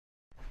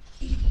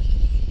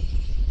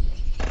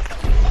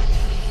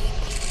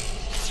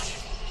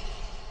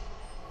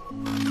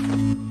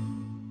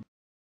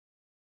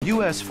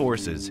U.S.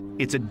 forces,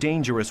 it's a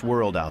dangerous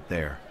world out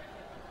there.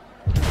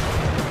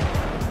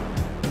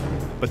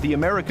 But the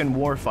American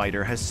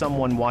warfighter has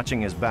someone watching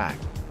his back,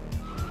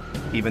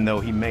 even though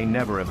he may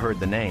never have heard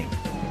the name.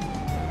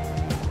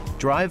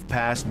 Drive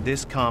past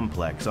this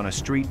complex on a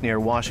street near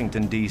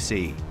Washington,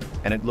 D.C.,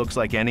 and it looks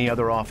like any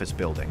other office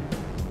building.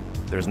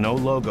 There's no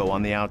logo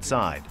on the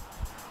outside,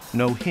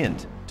 no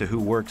hint to who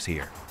works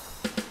here.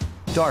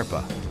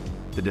 DARPA,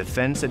 the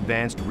Defense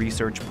Advanced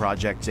Research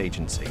Projects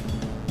Agency.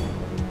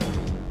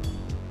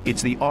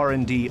 It's the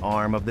R&D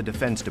arm of the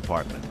Defense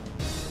Department.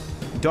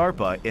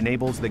 DARPA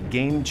enables the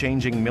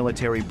game-changing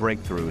military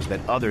breakthroughs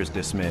that others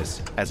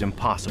dismiss as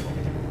impossible.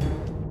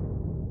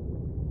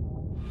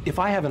 If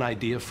I have an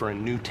idea for a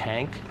new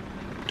tank,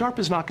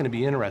 DARPA's not going to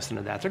be interested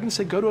in that. They're going to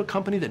say, go to a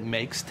company that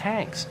makes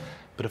tanks.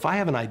 But if I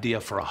have an idea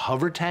for a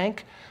hover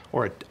tank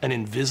or an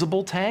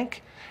invisible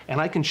tank, and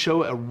I can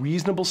show a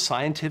reasonable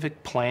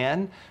scientific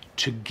plan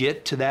to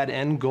get to that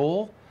end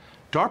goal,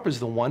 DARPA's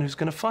the one who's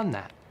going to fund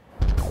that.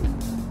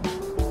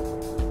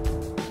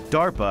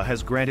 DARPA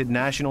has granted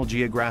National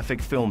Geographic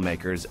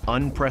filmmakers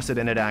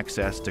unprecedented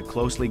access to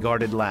closely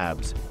guarded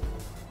labs,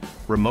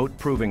 remote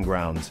proving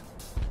grounds,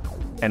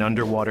 and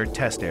underwater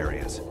test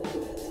areas.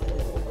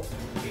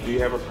 Do you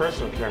have a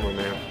personal camera,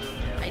 ma'am?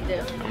 I do.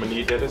 I'm gonna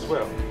need that as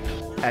well.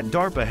 At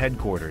DARPA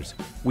headquarters,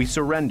 we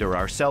surrender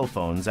our cell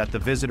phones at the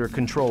Visitor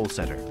Control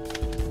Center.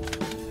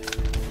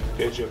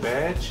 There's your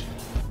badge.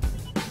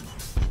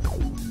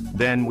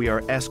 Then we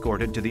are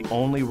escorted to the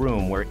only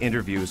room where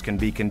interviews can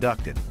be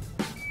conducted.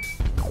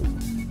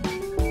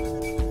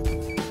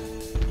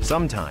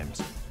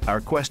 Sometimes,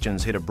 our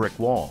questions hit a brick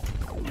wall.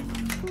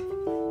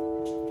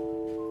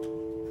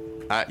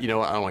 You know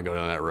what, I don't want to go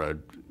down that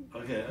road.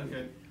 Okay,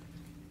 okay.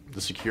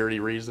 The security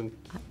reason?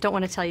 Don't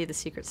want to tell you the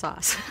secret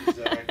sauce. Is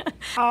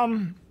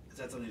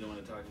that something you don't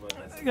want to talk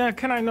about? Yeah,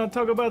 can I not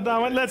talk about that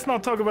one? Let's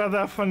not talk about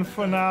that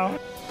for now.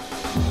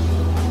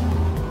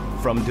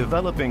 From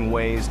developing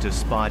ways to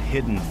spot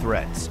hidden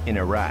threats in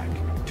Iraq,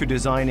 to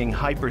designing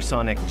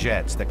hypersonic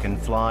jets that can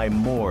fly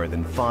more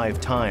than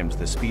 5 times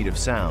the speed of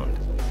sound,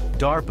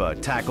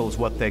 DARPA tackles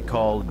what they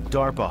call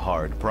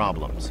DARPA-hard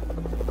problems.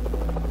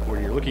 Where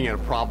you're looking at a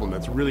problem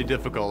that's really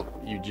difficult,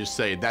 you just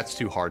say, that's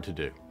too hard to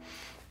do.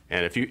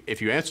 And if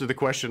you answer the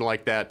question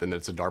like that, then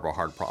it's a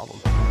DARPA-hard problem.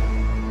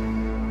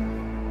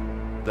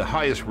 The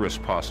highest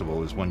risk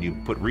possible is when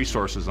you put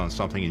resources on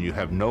something and you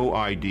have no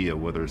idea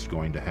whether it's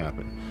going to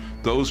happen.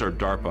 Those are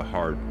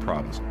DARPA-hard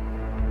problems.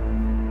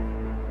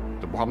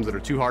 The problems that are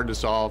too hard to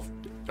solve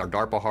are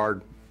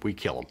DARPA-hard, we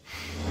kill them.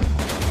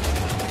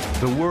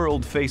 The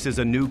world faces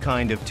a new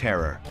kind of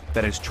terror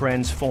that has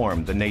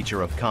transformed the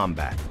nature of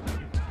combat.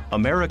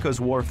 America's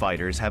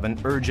warfighters have an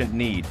urgent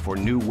need for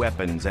new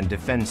weapons and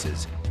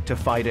defenses to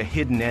fight a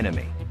hidden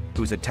enemy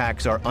whose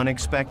attacks are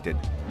unexpected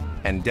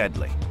and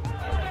deadly.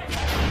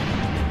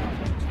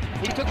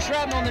 He took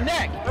shrapnel on the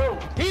neck. Oh,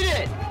 he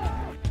did.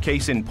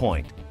 Case in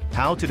point,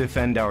 how to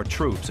defend our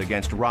troops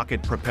against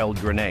rocket-propelled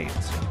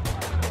grenades.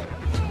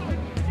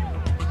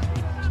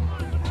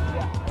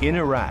 In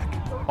Iraq,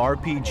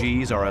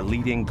 RPGs are a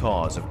leading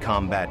cause of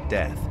combat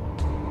death.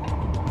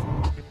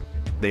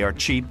 They are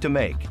cheap to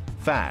make,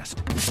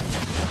 fast,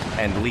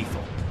 and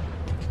lethal.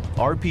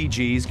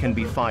 RPGs can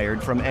be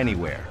fired from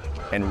anywhere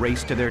and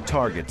race to their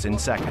targets in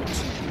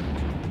seconds.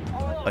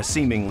 A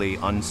seemingly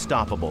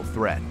unstoppable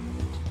threat.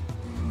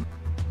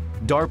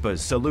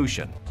 DARPA's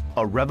solution,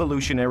 a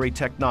revolutionary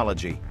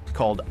technology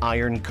called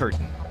Iron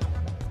Curtain.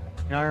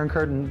 The Iron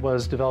Curtain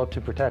was developed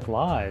to protect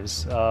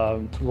lives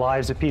of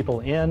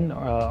people in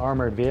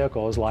armored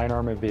vehicles, light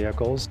armored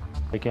vehicles,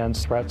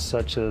 against threats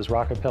such as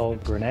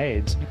rocket-propelled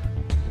grenades.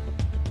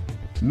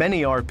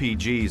 Many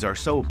RPGs are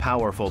so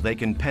powerful they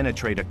can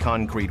penetrate a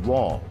concrete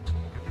wall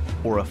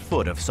or a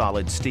foot of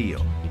solid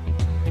steel.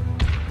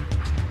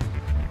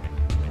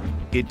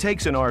 It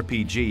takes an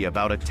RPG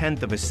about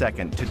 1/10 of a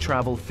second to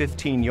travel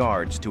 15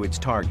 yards to its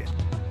target.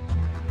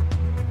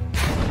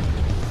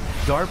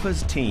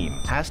 DARPA's team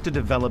has to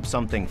develop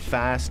something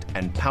fast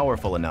and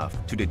powerful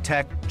enough to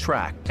detect,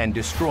 track, and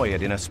destroy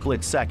it in a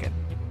split second,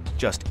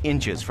 just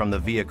inches from the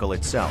vehicle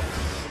itself.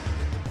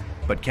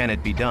 But can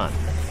it be done?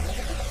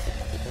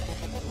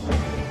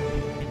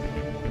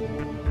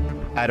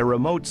 At a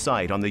remote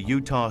site on the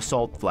Utah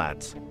Salt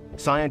Flats,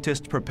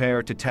 scientists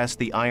prepare to test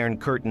the Iron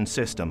Curtain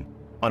system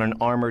on an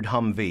armored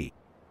Humvee.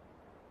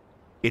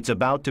 It's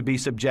about to be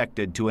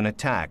subjected to an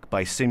attack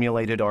by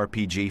simulated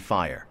RPG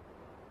fire.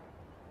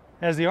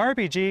 As the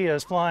RPG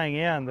is flying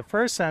in, the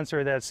first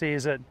sensor that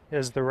sees it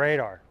is the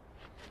radar.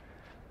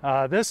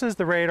 This is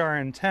the radar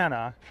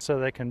antenna, so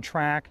they can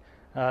track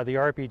the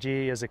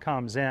RPG as it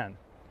comes in.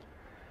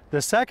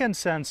 The second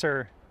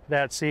sensor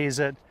that sees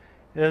it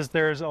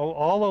is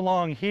all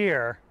along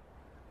here,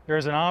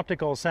 there's an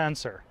optical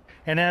sensor.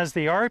 And as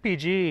the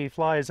RPG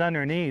flies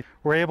underneath,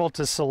 we're able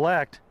to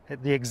select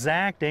the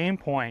exact aim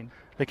point.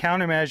 The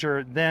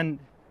countermeasure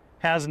then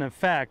has an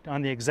effect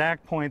on the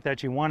exact point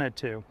that you want it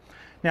to.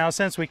 Now,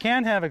 since we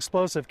can't have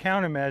explosive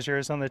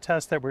countermeasures on the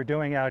test that we're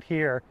doing out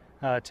here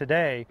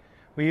today,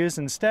 We use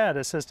instead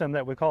a system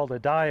that we called a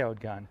diode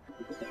gun.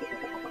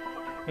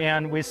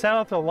 And we set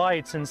up the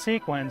lights in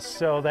sequence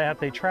so that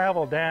they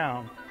travel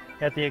down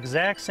at the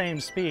exact same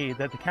speed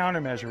that the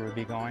countermeasure would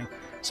be going.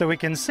 So we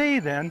can see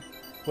then,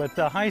 with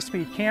the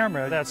high-speed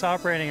camera that's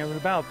operating at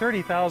about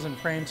 30,000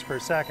 frames per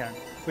second,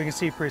 we can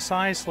see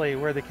precisely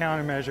where the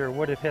countermeasure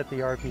would have hit the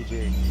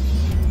RPG.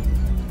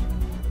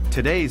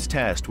 Today's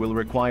test will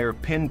require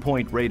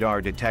pinpoint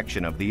radar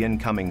detection of the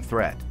incoming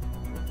threat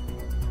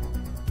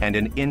and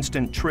an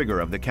instant trigger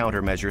of the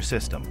countermeasure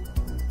system.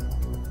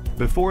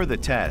 Before the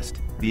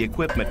test, the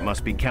equipment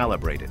must be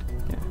calibrated.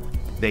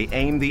 They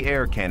aim the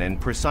air cannon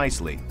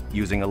precisely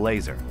using a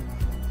laser.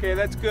 Okay,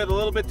 that's good. A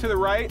little bit to the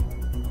right.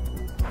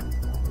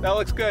 That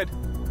looks good.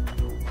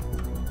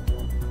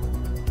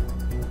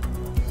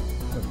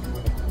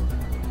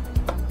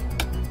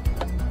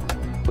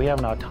 We have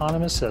an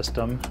autonomous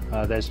system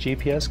that's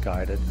GPS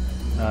guided.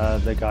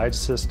 The guides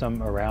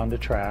system around the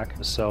track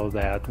so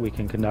that we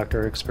can conduct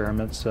our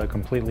experiments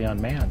completely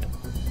unmanned.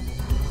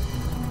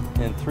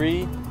 In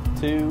 3,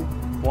 2,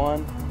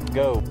 1,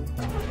 go.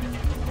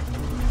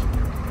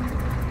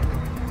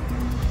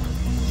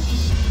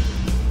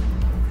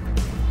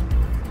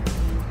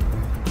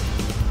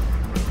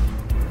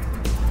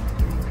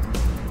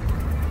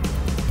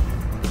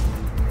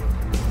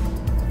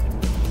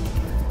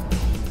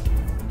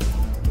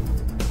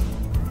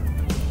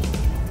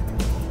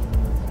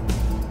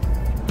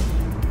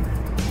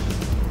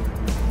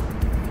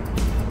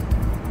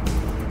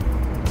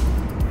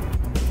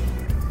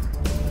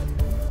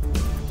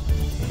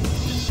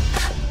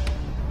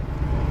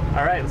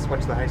 All right, let's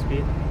watch the high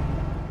speed.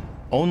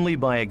 Only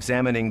by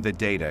examining the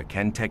data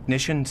can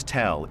technicians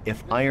tell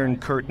if Iron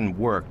Curtain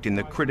worked in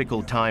the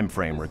critical time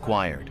frame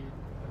required.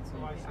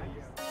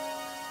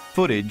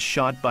 Footage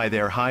shot by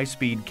their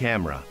high-speed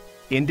camera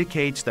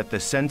indicates that the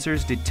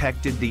sensors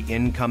detected the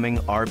incoming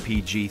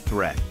RPG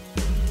threat.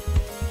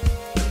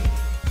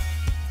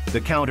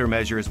 The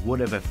countermeasures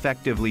would have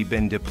effectively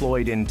been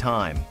deployed in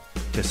time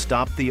to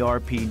stop the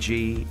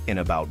RPG in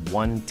about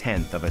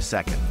 1/10 of a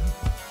second.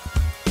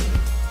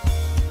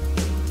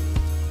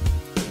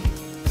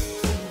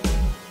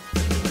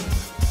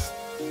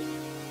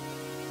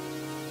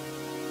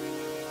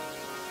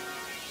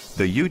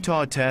 The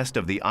Utah test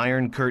of the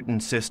Iron Curtain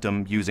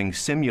system using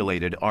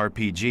simulated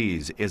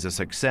RPGs is a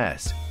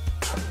success.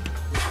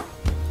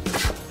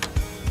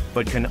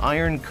 But can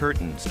Iron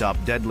Curtain stop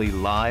deadly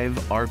live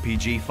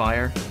RPG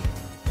fire?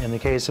 In the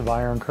case of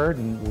Iron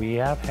Curtain, we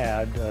have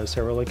had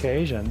several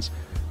occasions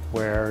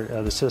where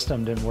the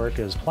system didn't work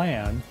as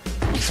planned,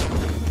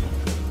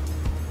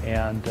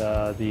 and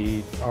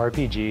the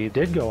RPG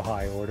did go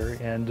high order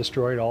and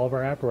destroyed all of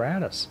our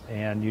apparatus.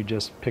 And you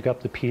just pick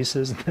up the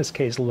pieces, in this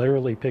case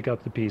literally pick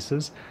up the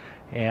pieces,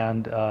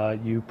 and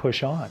you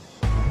push on.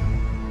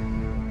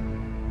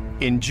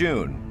 In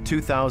June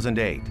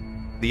 2008,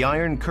 the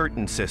Iron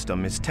Curtain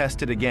system is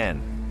tested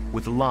again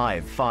with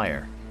live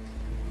fire.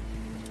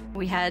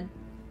 We had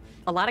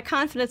a lot of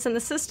confidence in the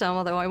system,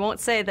 although I won't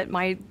say that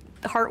my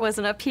heart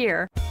wasn't up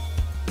here.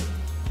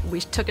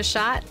 We took a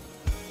shot.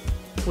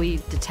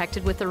 We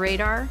detected with the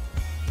radar,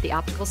 the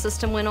optical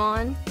system went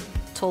on,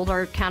 told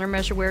our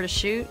countermeasure where to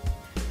shoot,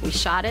 we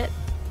shot it,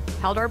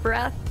 held our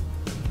breath,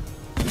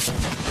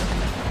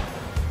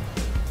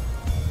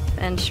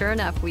 and sure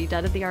enough, we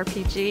deaded the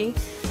RPG,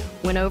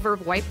 went over,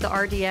 wiped the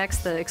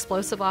RDX, the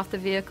explosive off the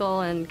vehicle,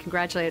 and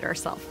congratulated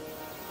ourselves.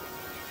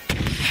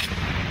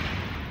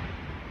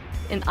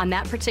 On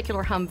that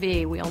particular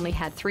Humvee, we only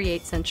had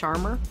 3/8"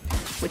 armor,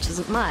 which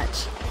isn't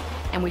much,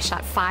 and we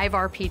shot 5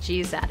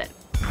 RPGs at it.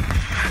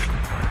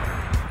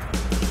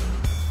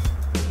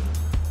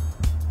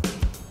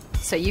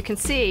 So you can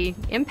see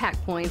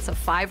impact points of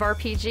 5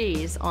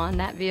 RPGs on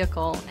that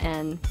vehicle,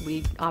 and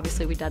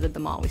obviously we deaded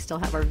them all. We still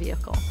have our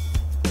vehicle.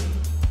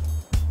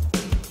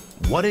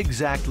 What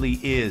exactly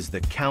is the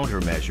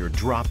countermeasure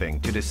dropping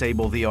to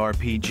disable the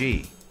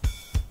RPG?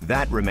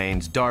 That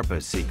remains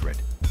DARPA's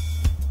secret.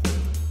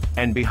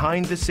 And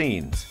behind the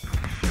scenes,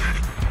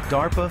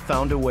 DARPA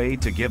found a way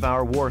to give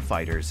our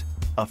warfighters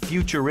a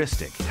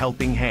futuristic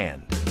helping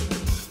hand.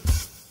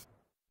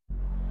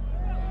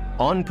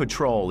 On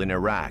patrol in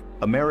Iraq,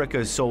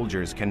 America's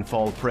soldiers can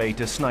fall prey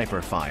to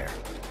sniper fire.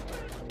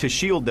 To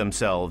shield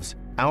themselves,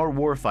 our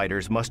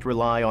warfighters must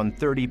rely on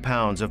 30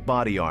 pounds of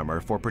body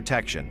armor for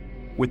protection.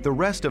 With the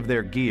rest of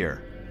their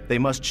gear, they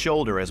must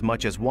shoulder as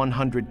much as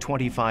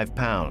 125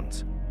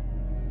 pounds.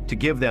 To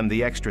give them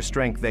the extra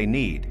strength they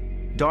need,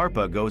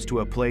 DARPA goes to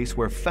a place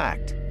where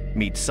fact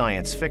meets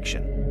science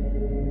fiction.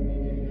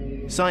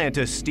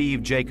 Scientist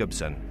Steve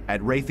Jacobson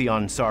at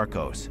Raytheon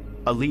Sarcos,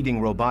 a leading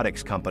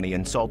robotics company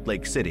in Salt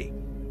Lake City,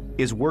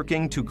 is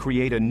working to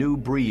create a new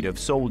breed of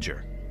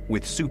soldier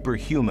with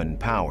superhuman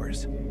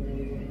powers.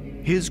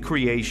 His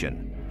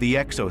creation, the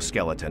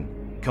exoskeleton,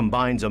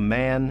 combines a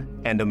man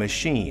and a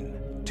machine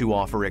to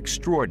offer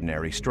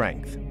extraordinary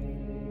strength.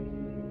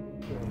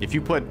 If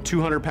you put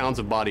 200 pounds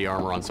of body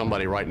armor on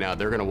somebody right now,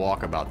 they're going to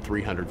walk about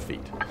 300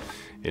 feet.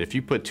 And if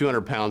you put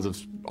 200 pounds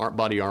of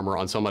body armor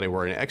on somebody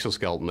wearing an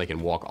exoskeleton, they can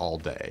walk all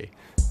day.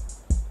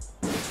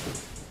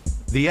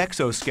 The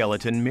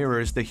exoskeleton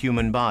mirrors the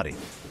human body.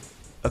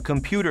 A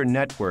computer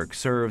network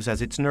serves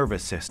as its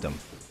nervous system.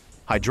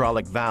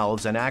 Hydraulic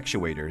valves and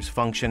actuators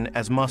function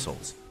as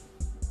muscles.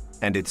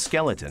 And its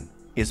skeleton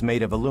is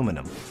made of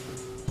aluminum.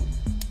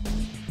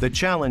 The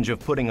challenge of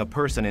putting a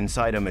person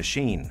inside a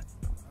machine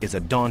is a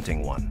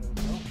daunting one.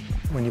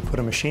 When you put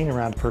a machine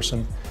around a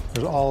person,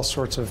 there's all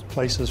sorts of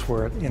places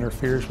where it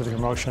interferes with your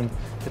motion.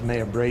 It may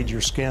abrade your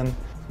skin.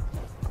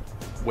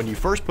 When you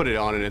first put it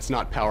on and it's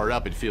not powered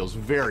up, it feels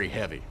very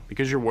heavy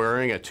because you're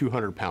wearing a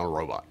 200-pound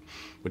robot,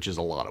 which is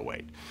a lot of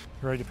weight.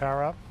 You ready to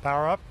power up?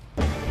 Power up.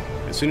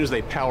 As soon as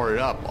they power it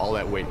up, all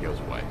that weight goes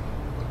away.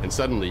 And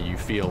suddenly you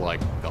feel like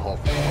the Hulk.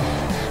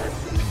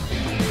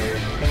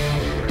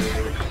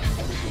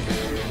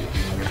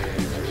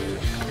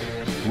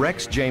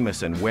 Rex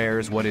Jameson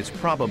wears what is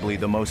probably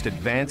the most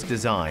advanced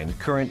design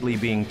currently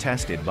being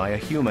tested by a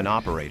human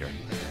operator.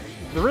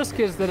 The risk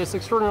is that it's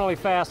extraordinarily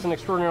fast and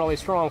extraordinarily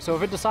strong, so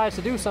if it decides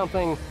to do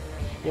something,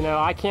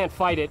 I can't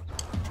fight it.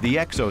 The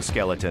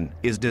exoskeleton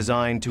is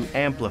designed to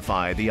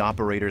amplify the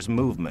operator's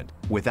movement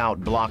without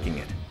blocking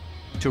it,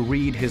 to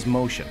read his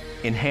motion,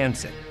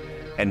 enhance it,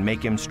 and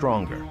make him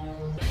stronger.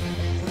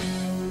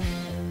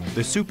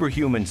 The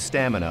superhuman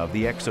stamina of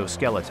the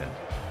exoskeleton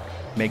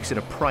makes it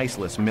a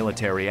priceless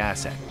military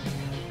asset.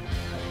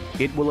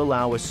 It will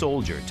allow a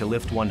soldier to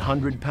lift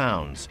 100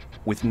 pounds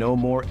with no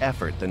more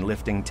effort than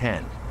lifting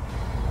 10.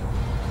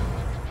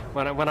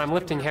 When I'm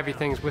lifting heavy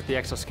things with the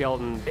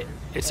exoskeleton,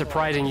 it's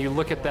surprising. You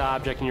look at the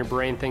object and your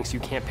brain thinks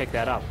you can't pick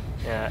that up.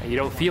 You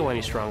don't feel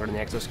any stronger than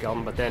the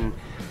exoskeleton, but then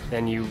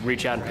you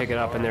reach out and pick it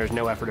up and there's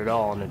no effort at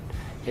all, and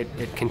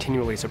it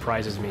continually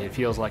surprises me. It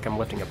feels like I'm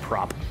lifting a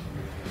prop.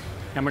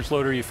 How much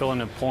load are you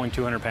feeling of pulling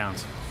 200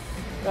 pounds?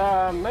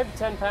 Maybe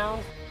 10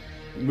 pounds.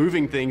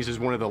 Moving things is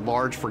one of the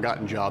large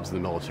forgotten jobs in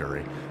the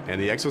military,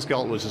 and the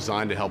exoskeleton was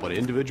designed to help an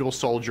individual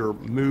soldier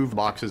move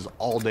boxes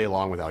all day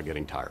long without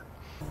getting tired.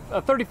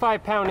 A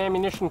 35-pound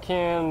ammunition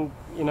can,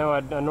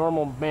 a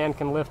normal man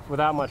can lift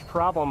without much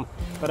problem,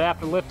 but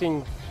after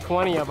lifting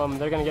 20 of them,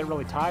 they're going to get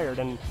really tired,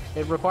 and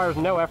it requires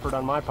no effort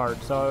on my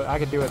part, so I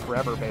could do it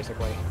forever,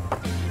 basically.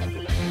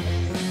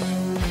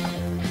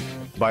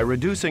 By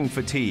reducing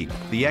fatigue,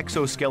 the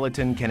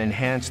exoskeleton can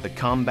enhance the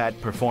combat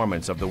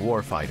performance of the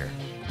warfighter.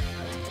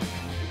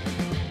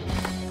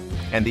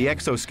 And the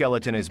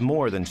exoskeleton is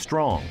more than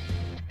strong.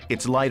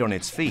 It's light on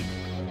its feet.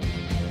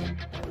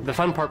 The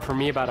fun part for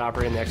me about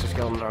operating the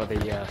exoskeleton are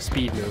the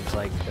speed moves,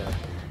 like the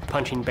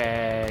punching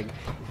bag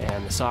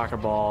and the soccer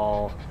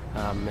ball.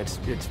 It's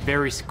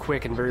very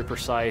quick and very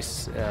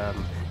precise,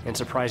 and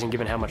surprising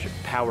given how much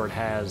power it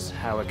has,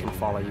 how it can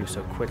follow you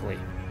so quickly.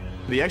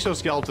 The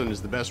exoskeleton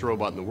is the best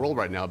robot in the world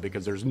right now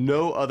because there's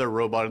no other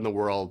robot in the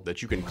world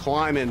that you can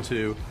climb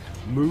into,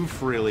 move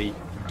freely,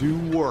 do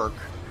work,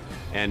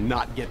 and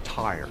not get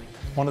tired.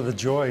 One of the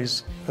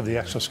joys of the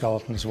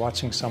exoskeleton is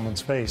watching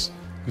someone's face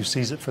who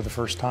sees it for the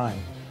first time.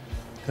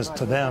 Because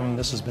to them,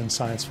 this has been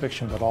science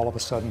fiction, but all of a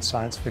sudden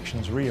science fiction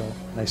is real.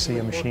 They see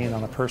a machine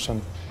on a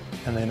person,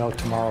 and they know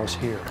tomorrow's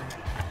here.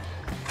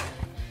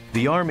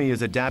 The Army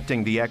is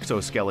adapting the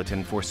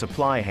exoskeleton for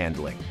supply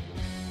handling,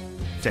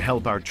 to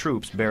help our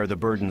troops bear the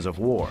burdens of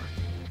war.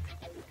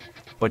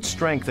 But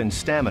strength and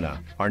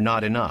stamina are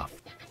not enough.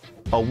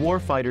 A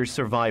warfighter's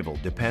survival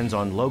depends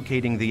on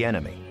locating the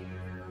enemy.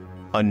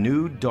 A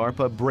new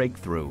DARPA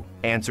breakthrough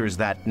answers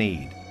that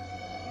need.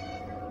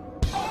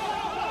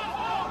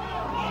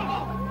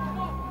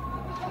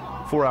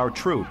 For our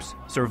troops,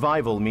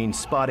 survival means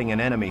spotting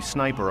an enemy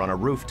sniper on a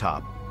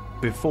rooftop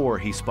before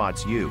he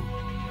spots you.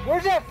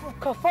 Where's that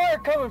fire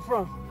coming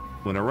from?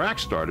 When Iraq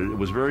started, it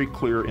was very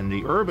clear in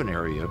the urban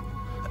area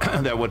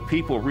that what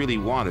people really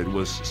wanted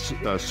was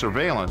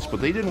surveillance, but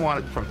they didn't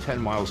want it from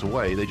 10 miles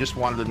away. They just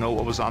wanted to know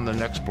what was on the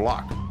next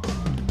block.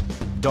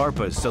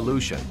 DARPA's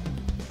solution,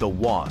 the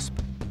WASP.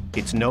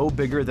 It's no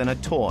bigger than a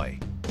toy,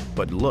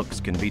 but looks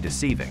can be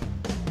deceiving.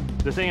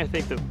 The thing I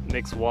think that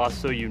makes WASP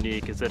so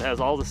unique is it has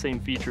all the same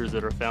features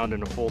that are found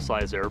in a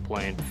full-size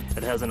airplane.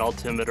 It has an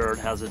altimeter, it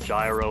has a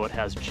gyro, it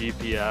has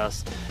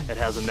GPS, it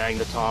has a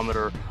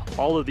magnetometer.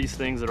 All of these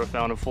things that are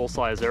found in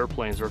full-size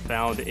airplanes are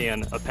found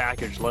in a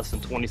package less than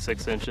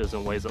 26 inches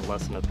and weighs at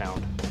less than a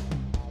pound.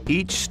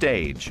 Each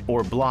stage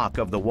or block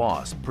of the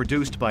WASP,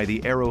 produced by the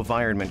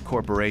AeroVironment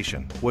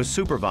Corporation, was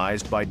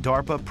supervised by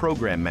DARPA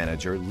Program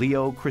Manager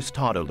Leo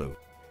Christodoulou.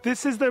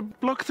 This is the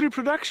Block 3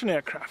 production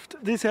aircraft.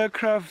 This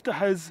aircraft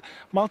has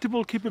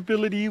multiple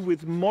capability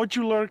with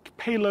modular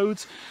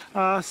payloads,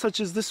 such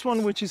as this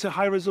one, which is a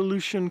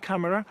high-resolution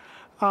camera.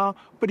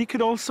 But it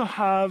could also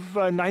have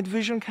a night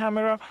vision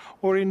camera,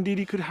 or indeed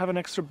it could have an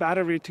extra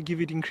battery to give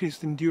it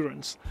increased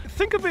endurance.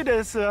 Think of it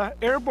as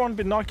airborne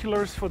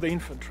binoculars for the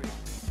infantry.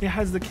 It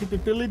has the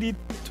capability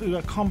to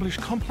accomplish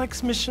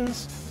complex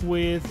missions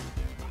with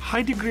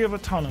high degree of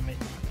autonomy.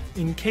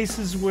 In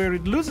cases where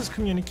it loses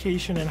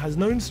communication and has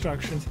no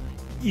instructions,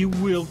 it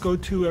will go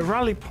to a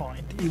rally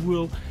point. It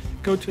will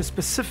go to a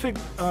specific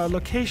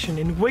location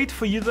and wait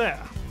for you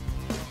there.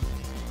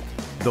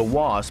 The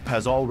WASP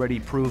has already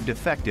proved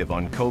effective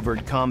on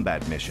covert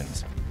combat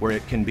missions, where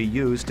it can be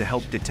used to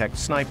help detect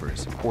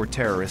snipers or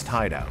terrorist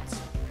hideouts.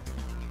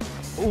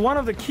 One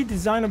of the key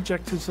design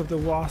objectives of the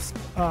WASP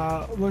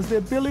was the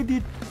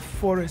ability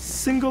for a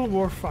single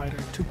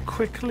warfighter to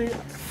quickly,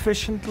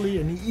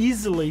 efficiently, and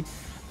easily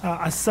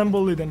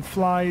assemble it and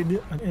fly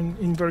it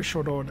in very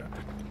short order.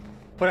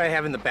 What I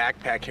have in the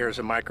backpack here is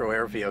a micro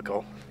air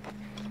vehicle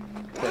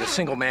that a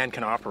single man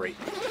can operate.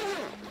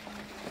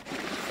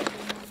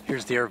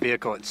 Here's the air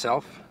vehicle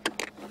itself.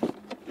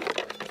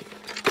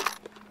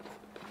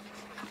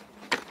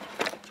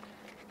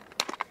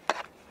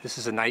 This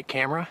is a night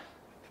camera.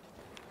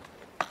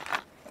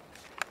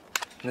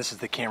 And this is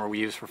the camera we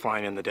use for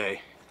flying in the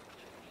day.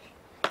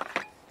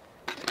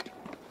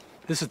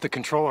 This is the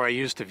controller I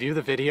use to view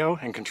the video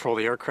and control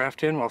the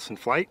aircraft in while it's in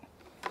flight.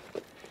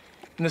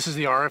 And this is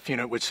the RF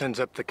unit which sends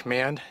up the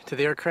command to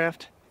the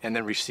aircraft and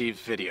then receives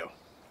video.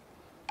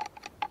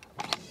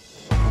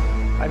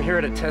 I'm here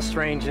at a test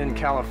range in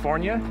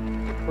California.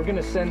 We're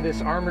gonna send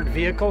this armored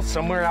vehicle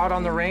somewhere out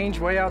on the range,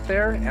 way out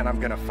there, and I'm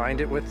gonna find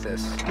it with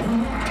this.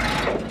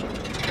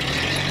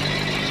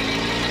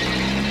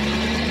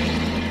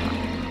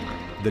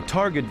 The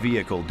target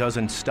vehicle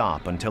doesn't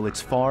stop until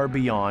it's far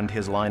beyond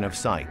his line of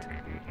sight,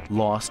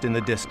 lost in the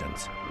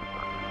distance.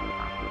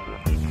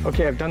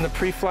 Okay, I've done the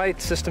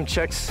pre-flight, system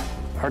checks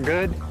are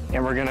good,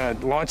 and we're gonna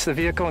launch the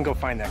vehicle and go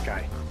find that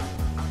guy.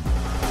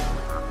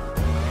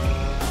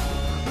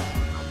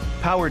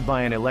 Powered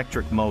by an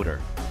electric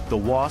motor, the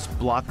WASP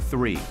Block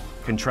 3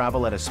 can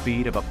travel at a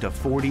speed of up to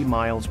 40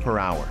 miles per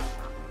hour.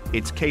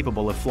 It's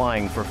capable of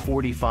flying for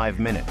 45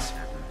 minutes,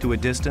 to a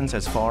distance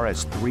as far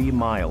as 3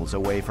 miles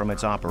away from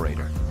its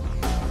operator.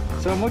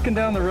 So I'm looking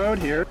down the road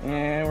here,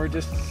 and we're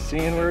just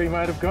seeing where he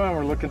might have gone.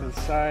 We're looking to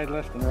the side,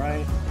 left and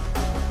right.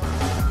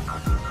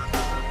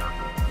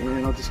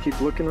 And I'll just keep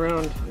looking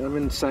around. I'm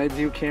in side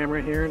view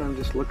camera here, and I'm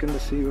just looking to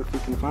see if we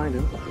can find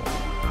him.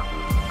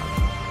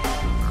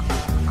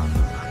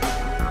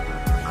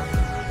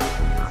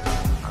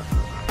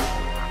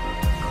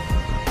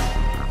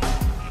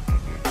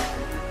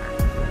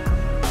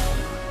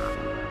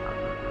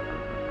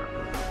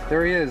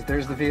 There he is,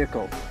 there's the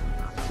vehicle.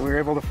 So we were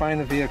able to find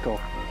the vehicle.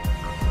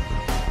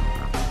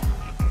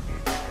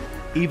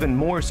 Even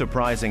more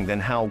surprising than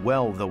how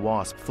well the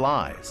WASP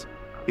flies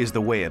is the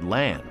way it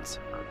lands.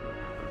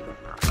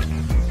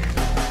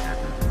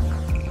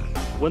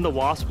 When the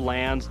WASP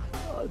lands,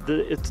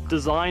 it's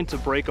designed to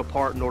break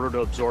apart in order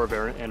to absorb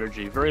air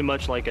energy, very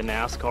much like a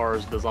NASCAR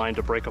is designed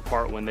to break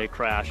apart when they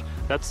crash.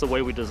 That's the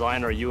way we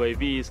design our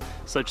UAVs,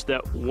 such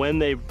that when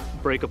they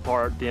break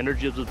apart, the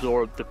energy is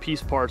absorbed, the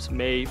piece parts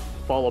may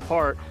fall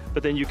apart,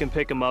 but then you can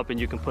pick them up and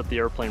you can put the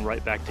airplane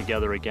right back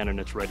together again and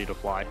it's ready to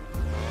fly.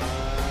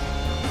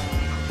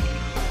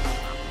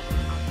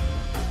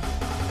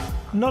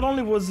 Not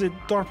only was it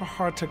DARPA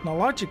hard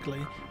technologically,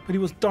 but it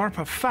was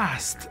DARPA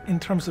fast in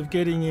terms of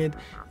getting it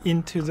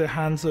into the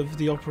hands of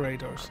the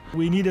operators.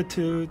 We needed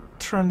to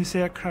turn this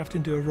aircraft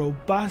into a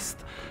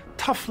robust,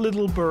 tough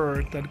little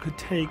bird that could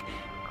take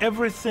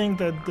everything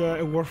that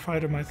a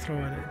warfighter might throw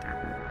at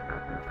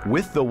it.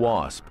 With the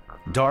WASP,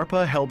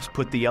 DARPA helps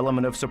put the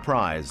element of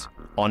surprise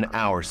on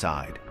our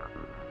side.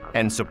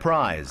 And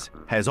surprise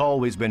has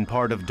always been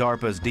part of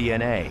DARPA's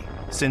DNA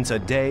since a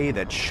day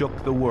that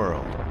shook the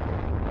world.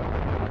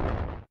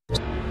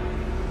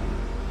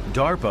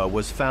 DARPA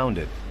was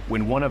founded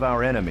when one of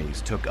our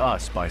enemies took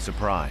us by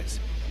surprise.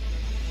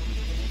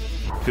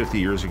 50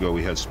 years ago,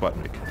 we had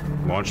Sputnik,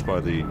 launched by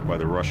the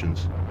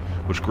Russians,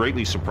 which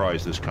greatly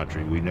surprised this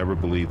country. We never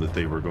believed that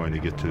they were going to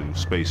get to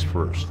space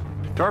first.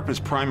 DARPA's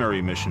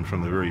primary mission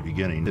from the very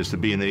beginning is to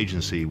be an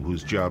agency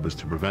whose job is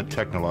to prevent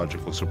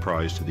technological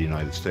surprise to the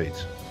United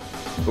States.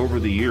 Over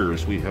the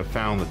years, we have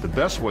found that the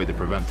best way to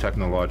prevent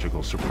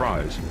technological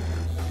surprise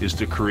is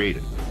to create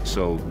it.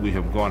 So we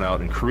have gone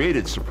out and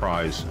created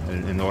surprise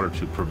in order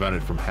to prevent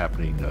it from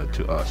happening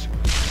to us.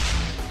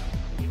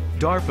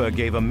 DARPA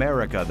gave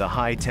America the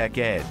high-tech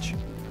edge,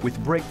 with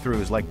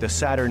breakthroughs like the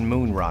Saturn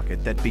moon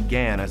rocket that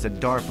began as a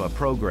DARPA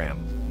program,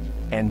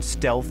 and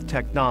stealth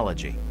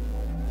technology.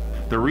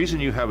 The reason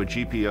you have a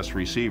GPS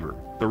receiver,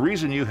 the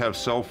reason you have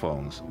cell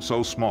phones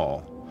so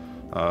small,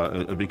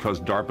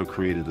 because DARPA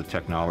created the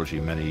technology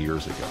many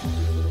years ago.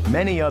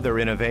 Many other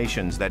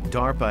innovations that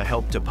DARPA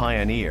helped to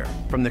pioneer,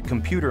 from the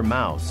computer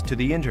mouse to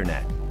the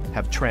internet,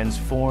 have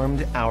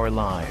transformed our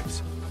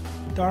lives.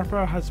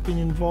 DARPA has been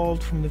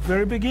involved from the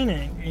very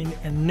beginning in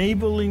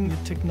enabling the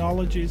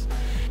technologies.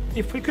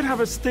 If we could have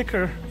a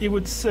sticker, it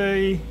would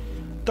say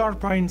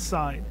DARPA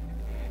inside.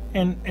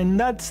 And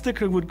that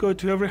sticker would go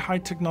to every high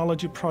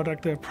technology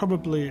product there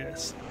probably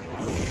is.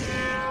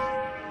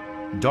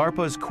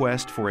 DARPA's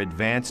quest for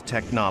advanced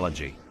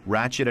technology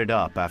ratcheted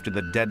up after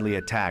the deadly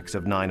attacks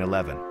of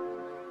 9/11.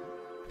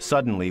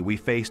 Suddenly, we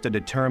faced a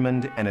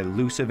determined and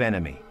elusive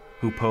enemy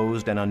who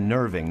posed an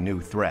unnerving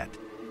new threat.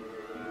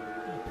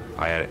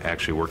 I had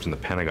actually worked in the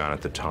Pentagon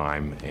at the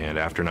time, and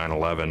after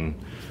 9/11,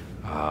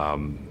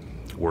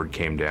 word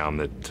came down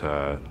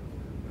that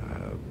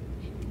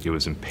it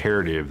was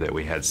imperative that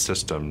we had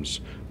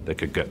systems that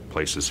could get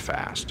places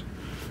fast,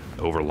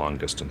 over long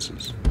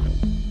distances.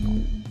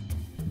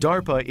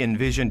 DARPA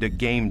envisioned a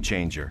game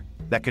changer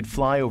that could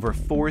fly over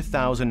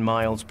 4,000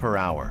 miles per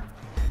hour,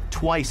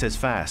 twice as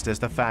fast as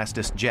the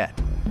fastest jet.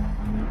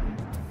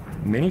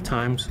 Many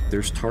times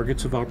there's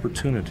targets of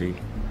opportunity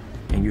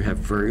and you have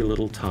very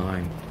little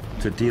time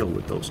to deal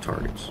with those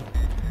targets.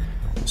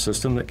 A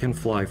system that can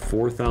fly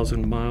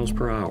 4,000 miles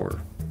per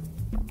hour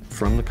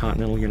from the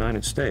continental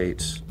United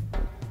States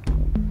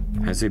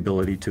has the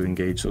ability to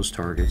engage those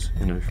targets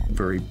in a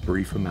very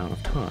brief amount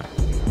of time.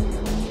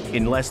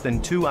 In less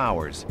than 2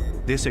 hours,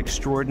 this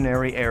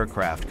extraordinary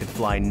aircraft could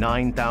fly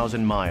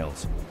 9,000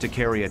 miles to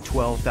carry a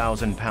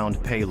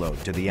 12,000-pound payload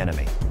to the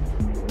enemy.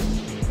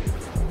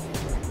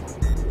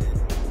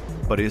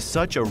 But is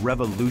such a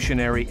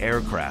revolutionary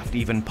aircraft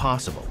even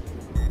possible?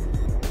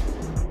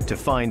 To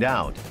find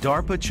out,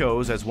 DARPA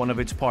chose as one of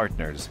its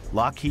partners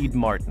Lockheed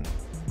Martin,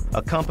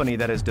 a company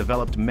that has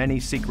developed many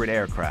secret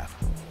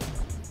aircraft,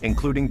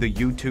 including the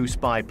U-2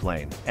 spy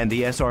plane and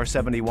the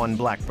SR-71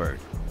 Blackbird,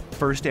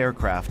 first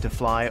aircraft to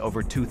fly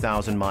over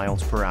 2,000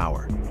 miles per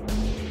hour.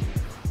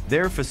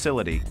 Their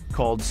facility,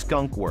 called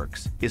Skunk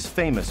Works, is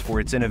famous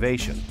for its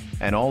innovation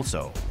and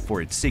also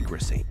for its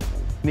secrecy.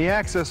 The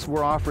access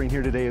we're offering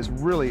here today is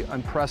really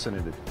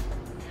unprecedented.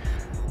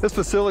 This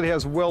facility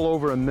has well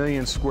over 1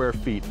 million square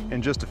feet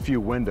and just a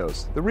few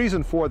windows. The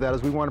reason for that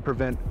is we want to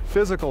prevent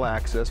physical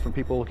access from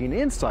people looking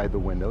inside the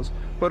windows,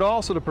 but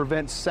also to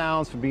prevent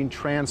sounds from being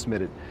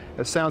transmitted,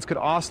 as sounds could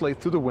oscillate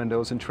through the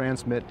windows and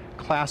transmit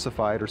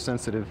classified or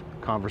sensitive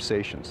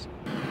conversations.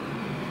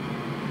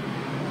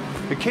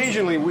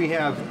 Occasionally we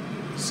have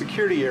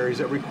security areas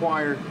that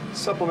require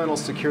supplemental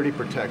security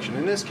protection.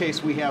 In this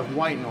case, we have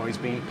white noise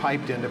being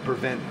piped in to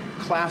prevent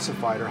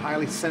classified or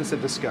highly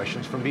sensitive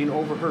discussions from being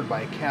overheard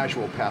by a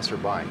casual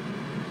passerby.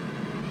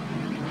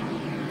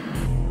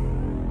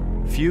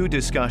 Few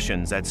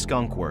discussions at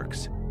Skunk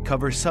Works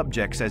cover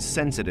subjects as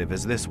sensitive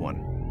as this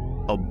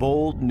one, a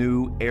bold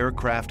new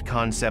aircraft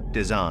concept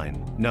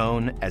design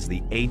known as the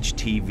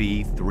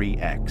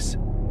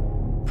HTV-3X.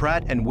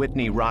 Pratt &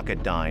 Whitney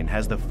Rocketdyne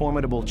has the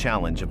formidable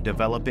challenge of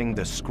developing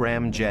the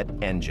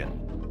scramjet engine.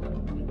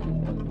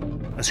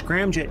 A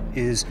scramjet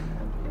is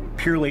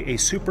purely a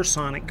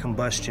supersonic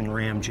combustion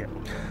ramjet.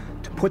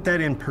 To put that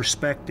in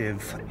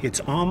perspective, it's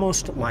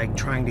almost like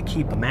trying to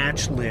keep a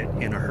match lit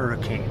in a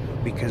hurricane,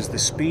 because the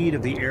speed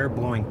of the air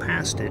blowing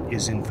past it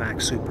is in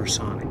fact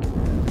supersonic.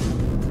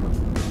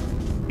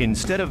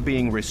 Instead of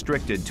being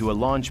restricted to a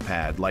launch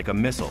pad like a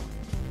missile,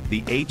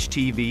 the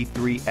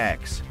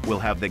HTV-3X will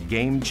have the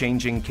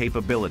game-changing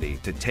capability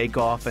to take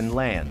off and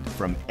land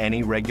from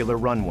any regular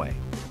runway,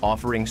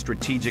 offering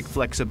strategic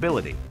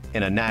flexibility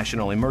in a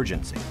national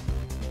emergency.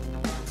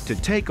 To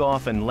take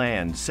off and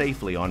land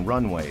safely on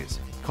runways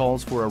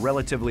calls for a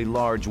relatively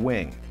large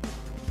wing,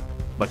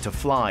 but to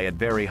fly at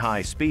very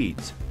high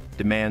speeds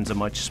demands a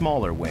much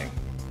smaller wing.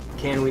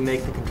 Can we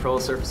make the control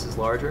surfaces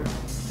larger?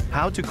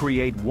 How to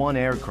create one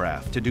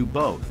aircraft to do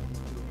both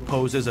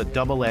poses a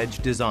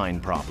double-edged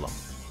design problem.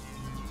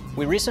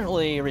 We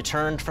recently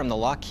returned from the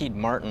Lockheed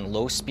Martin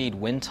low-speed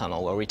wind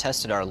tunnel where we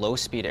tested our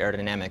low-speed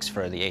aerodynamics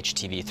for the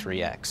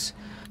HTV-3X.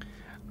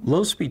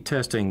 Low-speed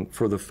testing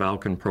for the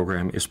Falcon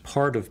program is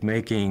part of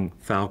making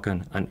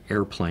Falcon an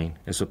airplane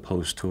as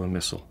opposed to a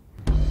missile.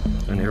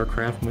 An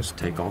aircraft must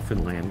take off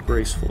and land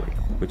gracefully,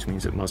 which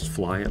means it must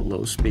fly at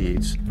low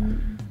speeds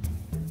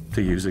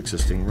to use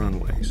existing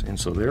runways. And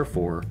so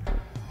therefore,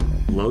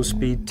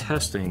 low-speed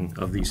testing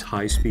of these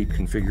high-speed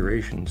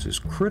configurations is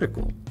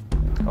critical.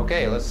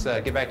 Okay, let's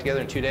get back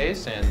together in 2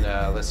 days and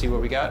let's see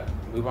what we got.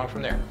 Move on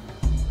from there.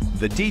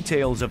 The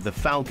details of the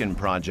Falcon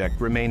project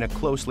remain a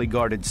closely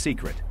guarded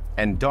secret,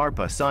 and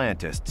DARPA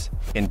scientists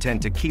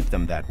intend to keep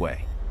them that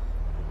way.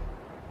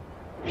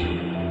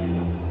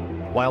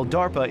 While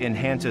DARPA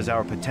enhances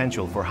our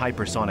potential for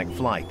hypersonic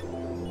flight,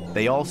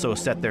 they also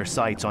set their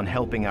sights on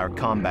helping our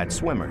combat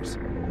swimmers.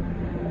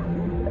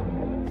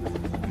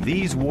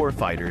 These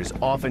warfighters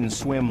often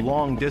swim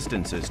long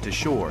distances to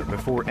shore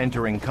before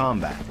entering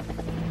combat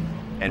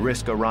and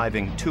risk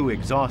arriving too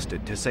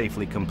exhausted to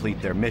safely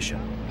complete their mission.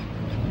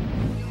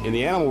 In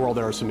the animal world,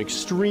 there are some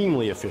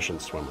extremely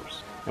efficient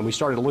swimmers. And we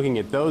started looking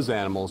at those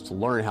animals to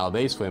learn how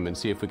they swim and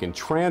see if we can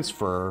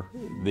transfer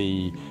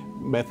the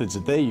methods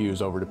that they use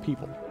over to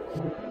people.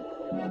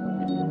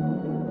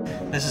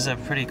 This is a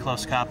pretty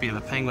close copy of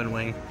a penguin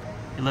wing,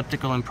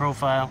 elliptical in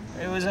profile.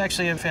 It was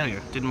actually a failure.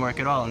 Didn't work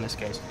at all in this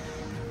case.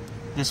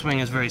 This wing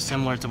is very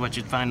similar to what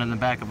you'd find on the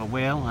back of a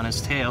whale on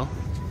its tail.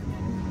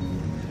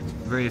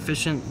 Very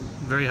efficient,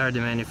 very hard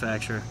to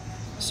manufacture,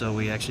 so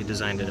we actually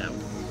designed it out.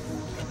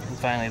 And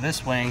finally,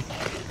 this wing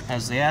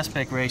has the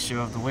aspect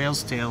ratio of the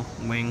whale's tail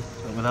wing,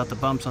 but without the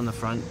bumps on the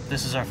front.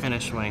 This is our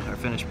finished wing, our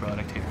finished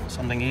product here.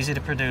 Something easy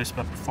to produce,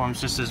 but performs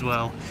just as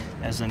well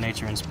as the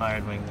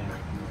nature-inspired wing there.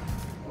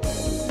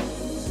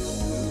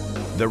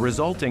 The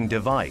resulting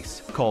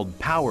device, called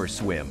Power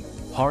Swim,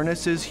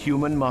 harnesses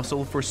human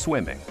muscle for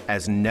swimming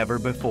as never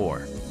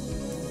before.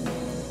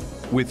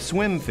 With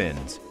swim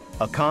fins,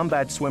 a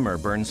combat swimmer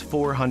burns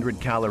 400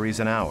 calories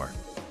an hour,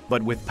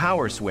 but with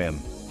Power Swim,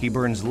 he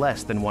burns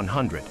less than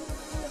 100.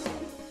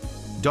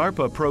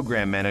 DARPA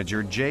program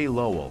manager Jay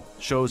Lowell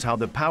shows how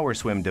the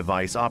PowerSwim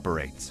device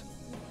operates.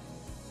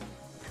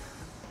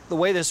 The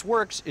way this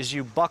works is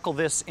you buckle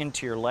this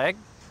into your leg.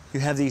 You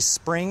have these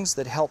springs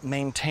that help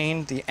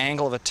maintain the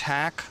angle of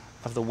attack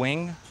of the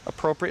wing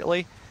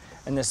appropriately,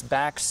 and this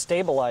back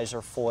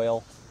stabilizer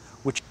foil,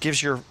 which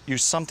gives you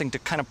something to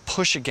kind of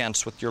push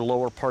against with your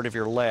lower part of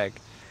your leg.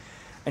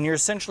 And you're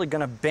essentially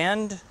going to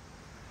bend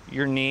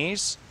your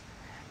knees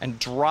and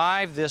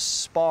drive this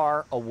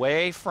spar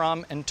away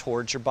from and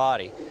towards your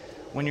body.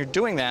 When you're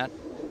doing that,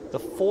 the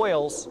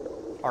foils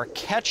are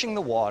catching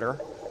the water.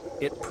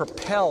 It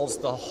propels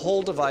the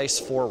whole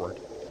device forward.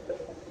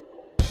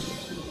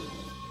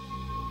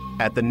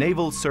 At the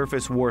Naval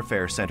Surface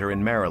Warfare Center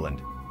in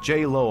Maryland,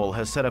 Jay Lowell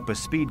has set up a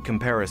speed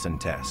comparison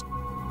test.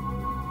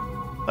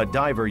 A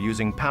diver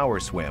using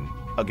PowerSwim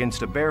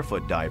against a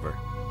barefoot diver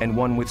and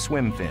one with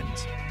swim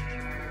fins.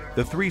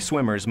 The three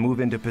swimmers move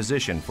into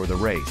position for the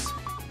race.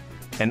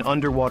 An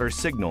underwater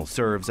signal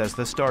serves as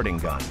the starting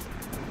gun.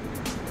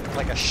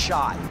 Like a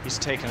shot, he's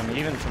taking them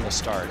even from the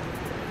start.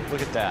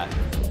 Look at that.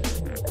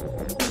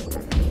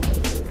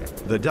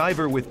 The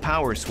diver with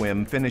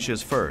PowerSwim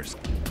finishes first.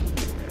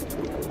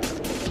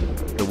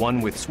 The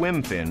one with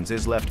swim fins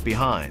is left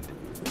behind.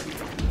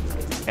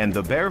 And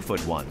the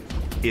barefoot one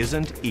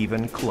isn't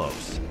even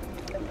close.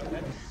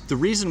 The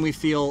reason we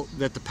feel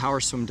that the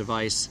PowerSwim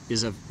device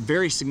is a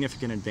very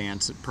significant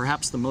advance,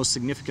 perhaps the most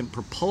significant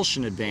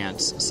propulsion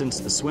advance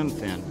since the swim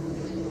fin,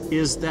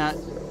 is that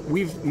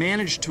we've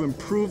managed to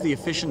improve the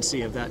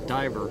efficiency of that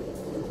diver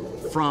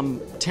from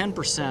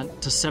 10%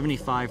 to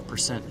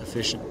 75%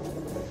 efficient.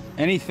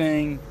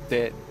 Anything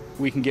that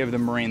we can give the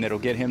Marine that'll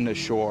get him to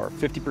shore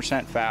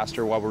 50%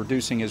 faster while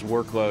reducing his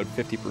workload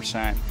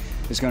 50%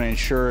 is going to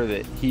ensure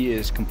that he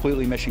is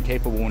completely mission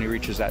capable when he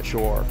reaches that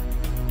shore.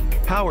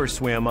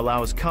 PowerSwim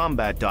allows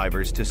combat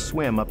divers to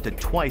swim up to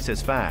twice as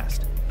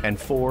fast and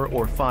 4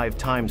 or 5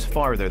 times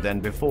farther than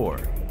before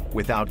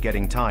without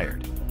getting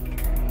tired.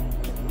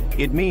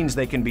 It means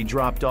they can be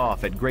dropped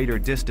off at greater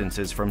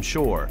distances from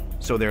shore,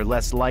 so they're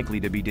less likely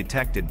to be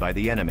detected by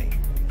the enemy.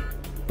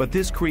 But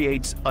this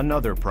creates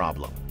another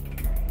problem.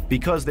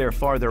 Because they're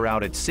farther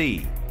out at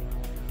sea,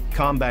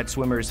 combat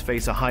swimmers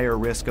face a higher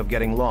risk of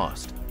getting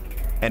lost,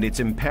 and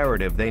it's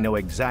imperative they know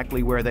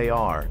exactly where they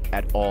are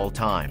at all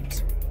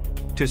times.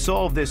 To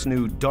solve this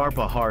new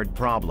DARPA hard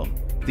problem,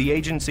 the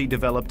agency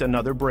developed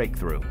another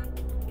breakthrough,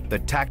 the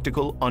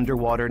Tactical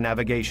Underwater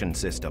Navigation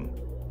System,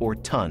 or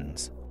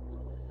TUNS.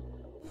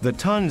 The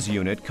TUNS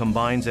unit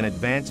combines an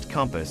advanced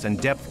compass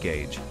and depth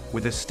gauge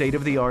with a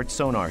state-of-the-art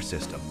sonar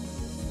system,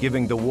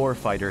 giving the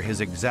warfighter his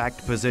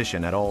exact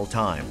position at all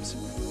times.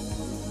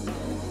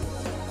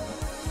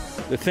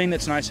 The thing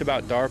that's nice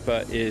about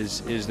DARPA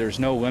is there's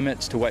no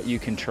limits to what you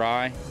can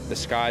try. The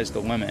sky's the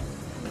limit,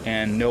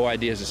 and no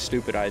idea is a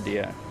stupid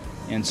idea.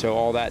 And so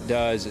all that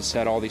does is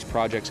set all these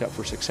projects up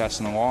for success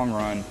in the long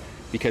run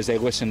because they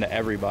listen to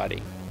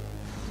everybody.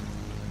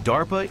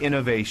 DARPA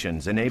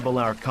innovations enable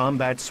our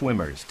combat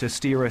swimmers to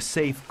steer a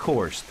safe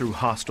course through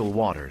hostile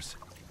waters.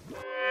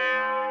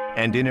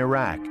 And in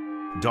Iraq,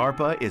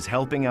 DARPA is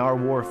helping our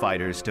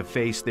warfighters to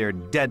face their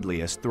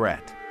deadliest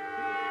threat.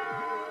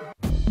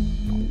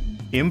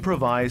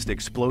 Improvised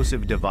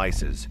explosive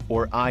devices,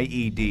 or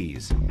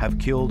IEDs, have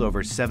killed over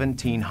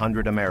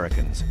 1,700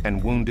 Americans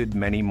and wounded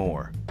many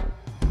more.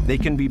 They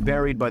can be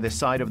buried by the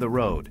side of the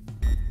road,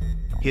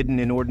 hidden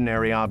in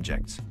ordinary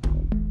objects,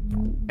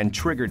 and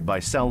triggered by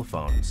cell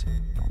phones.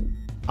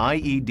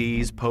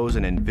 IEDs pose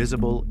an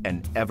invisible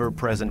and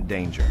ever-present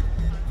danger.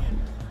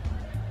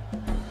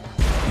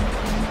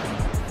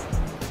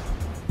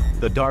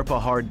 The DARPA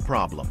hard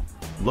problem: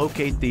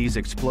 locate these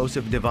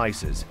explosive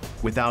devices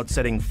without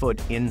setting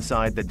foot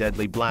inside the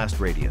deadly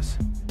blast radius.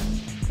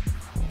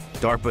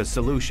 DARPA's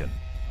solution: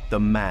 the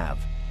MAV,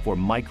 for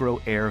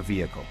Micro Air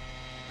Vehicle.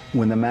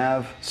 When the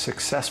MAV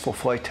successful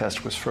flight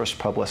test was first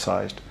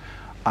publicized,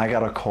 I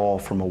got a call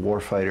from a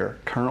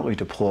warfighter currently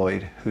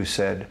deployed who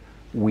said,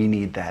 "We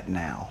need that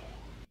now."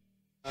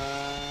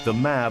 The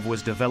MAV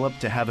was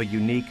developed to have a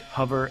unique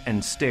hover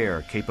and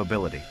stare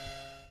capability.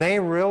 They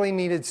really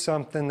needed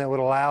something that would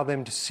allow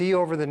them to see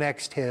over the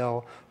next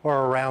hill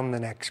or around the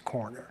next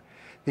corner.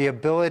 The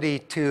ability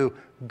to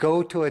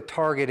go to a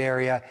target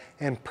area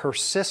and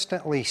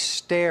persistently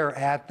stare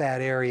at that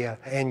area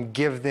and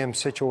give them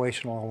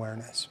situational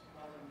awareness.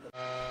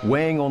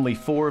 Weighing only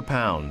 4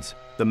 pounds,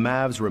 the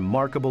MAV's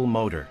remarkable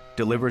motor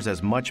delivers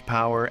as much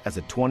power as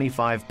a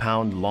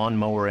 25-pound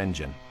lawnmower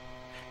engine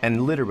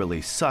and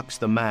literally sucks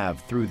the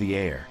MAV through the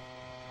air.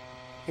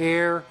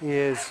 Air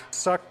is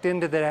sucked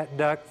into that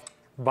duct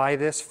by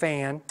this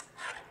fan.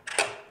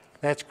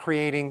 That's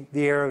creating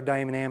the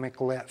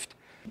aerodynamic lift.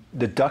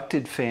 The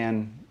ducted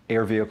fan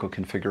air vehicle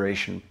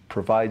configuration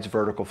provides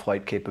vertical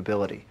flight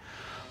capability.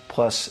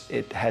 Plus,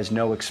 it has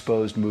no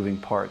exposed moving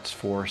parts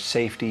for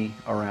safety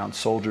around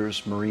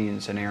soldiers,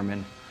 Marines, and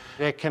airmen.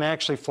 It can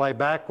actually fly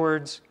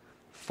backwards,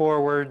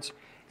 forwards,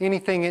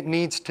 anything it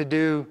needs to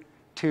do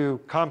to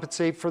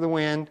compensate for the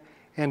wind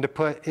and to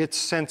put its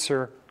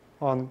sensor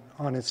on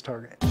its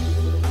target.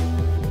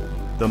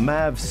 The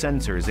MAV's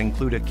sensors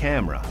include a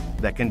camera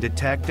that can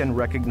detect and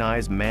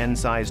recognize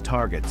man-sized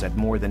targets at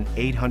more than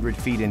 800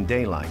 feet in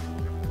daylight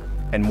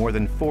and more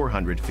than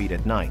 400 feet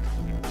at night.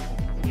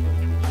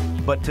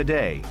 But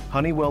today,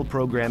 Honeywell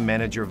Program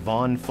Manager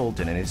Vaughn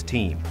Fulton and his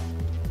team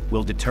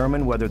will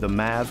determine whether the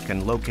MAV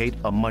can locate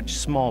a much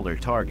smaller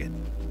target,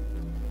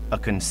 a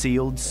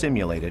concealed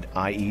simulated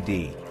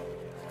IED.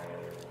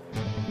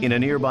 In a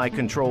nearby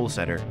control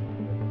center,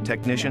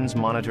 technicians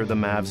monitor the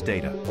MAV's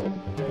data.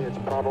 It's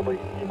probably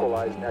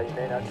equalized now. You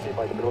may not seem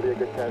like it'll be a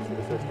good test of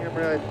the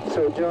system.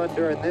 So John,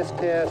 during this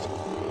test,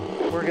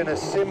 we're going to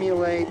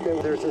simulate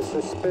that there's a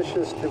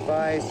suspicious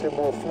device and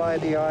we'll fly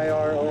the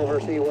IR over,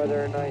 see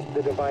whether or not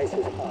the device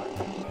is hot.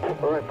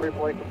 All right,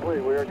 pre-flight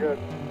complete. We are good.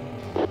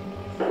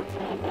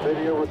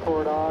 Video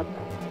record on.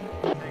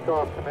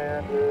 Takeoff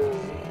command is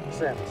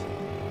sent.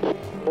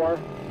 4,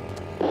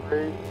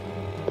 3,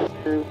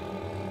 2,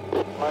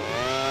 1.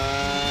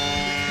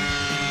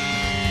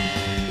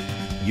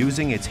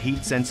 Using its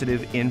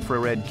heat-sensitive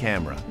infrared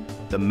camera,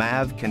 the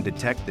MAV can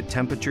detect the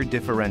temperature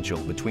differential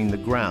between the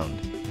ground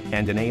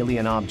and an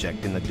alien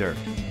object in the dirt.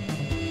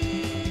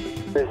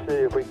 Let's see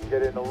if we can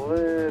get in a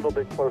little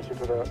bit closer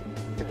to the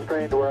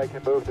constraint where I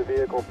can move the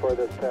vehicle for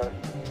this test.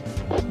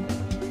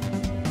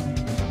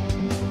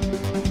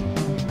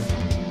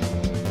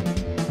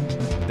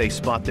 They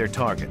spot their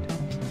target.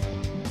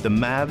 The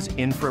MAV's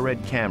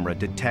infrared camera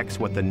detects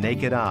what the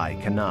naked eye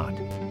cannot.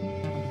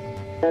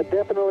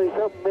 Definitely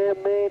something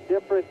man-made,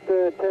 different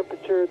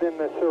temperature than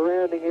the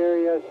surrounding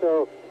area,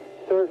 so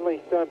certainly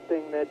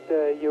something that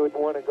you would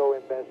want to go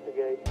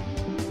investigate.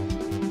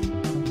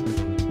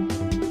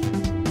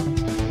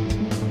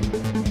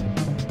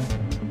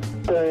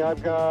 Okay,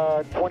 I've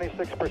got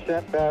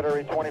 26%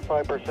 battery,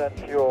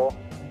 25% fuel.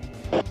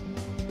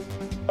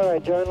 All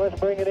right, John, let's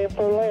bring it in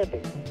for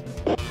landing.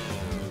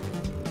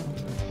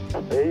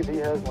 The AV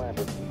has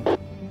landed.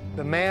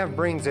 The MAV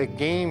brings a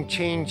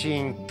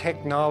game-changing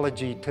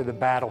technology to the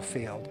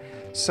battlefield,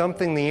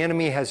 something the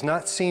enemy has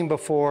not seen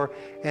before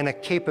and a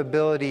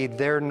capability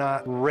they're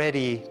not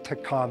ready to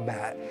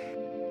combat.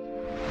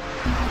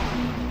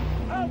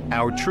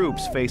 Our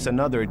troops face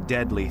another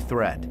deadly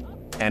threat,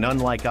 and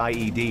unlike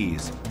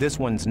IEDs, this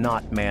one's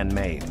not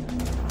man-made.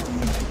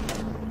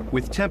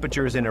 With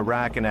temperatures in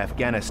Iraq and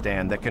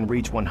Afghanistan that can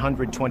reach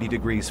 120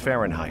 degrees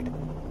Fahrenheit,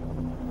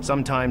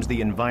 sometimes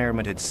the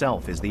environment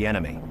itself is the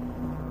enemy.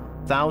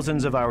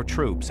 Thousands of our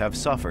troops have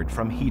suffered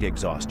from heat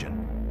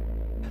exhaustion.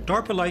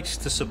 DARPA likes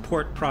to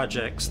support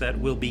projects that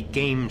will be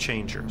game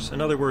changers.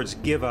 In other words,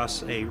 give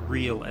us a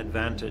real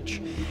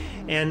advantage.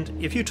 And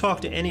if you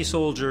talk to any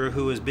soldier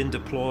who has been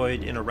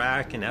deployed in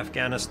Iraq and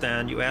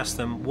Afghanistan, you ask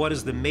them what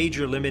is the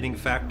major limiting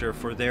factor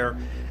for their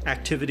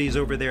activities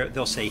over there,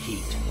 they'll say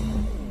heat.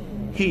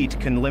 Heat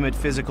can limit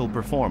physical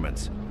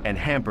performance and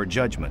hamper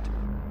judgment.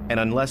 And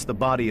unless the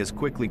body is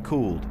quickly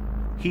cooled,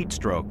 heat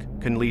stroke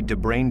can lead to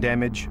brain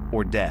damage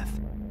or death.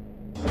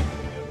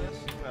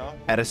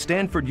 At a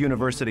Stanford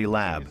University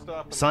lab,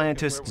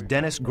 scientists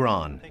Dennis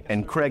Grahn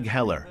and Craig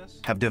Heller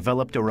have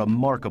developed a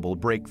remarkable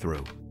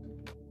breakthrough.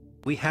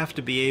 We have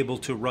to be able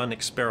to run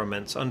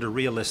experiments under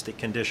realistic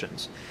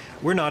conditions.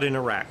 We're not in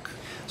Iraq,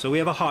 so we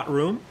have a hot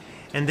room,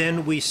 and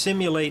then we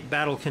simulate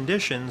battle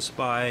conditions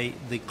by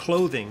the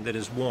clothing that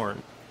is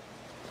worn.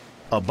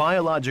 A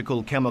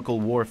biological chemical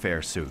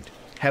warfare suit,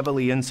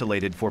 heavily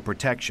insulated for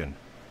protection,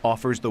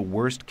 offers the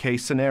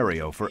worst-case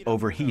scenario for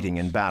overheating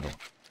in battle.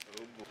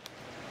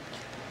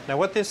 Now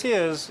what this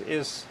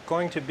is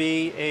going to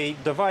be a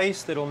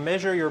device that will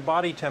measure your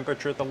body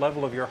temperature at the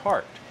level of your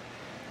heart,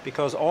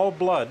 because all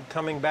blood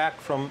coming back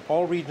from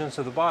all regions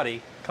of the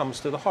body comes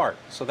to the heart.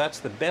 So that's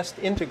the best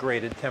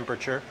integrated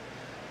temperature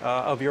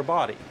of your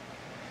body.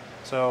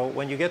 So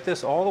when you get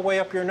this all the way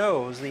up your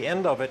nose, the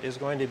end of it is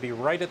going to be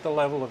right at the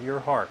level of your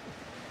heart.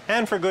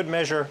 And for good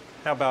measure,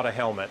 how about a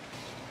helmet?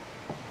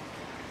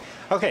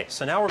 Okay,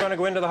 so now we're going to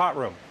go into the hot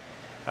room.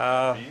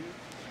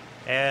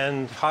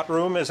 And hot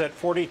room is at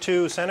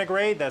 42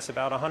 centigrade, that's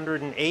about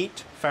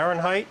 108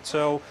 Fahrenheit,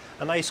 so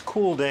a nice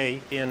cool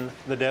day in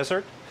the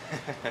desert.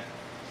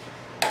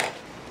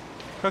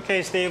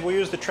 Okay, Steve, we'll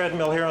use the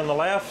treadmill here on the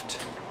left.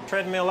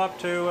 Treadmill up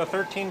to a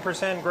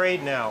 13%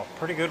 grade now.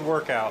 Pretty good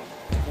workout.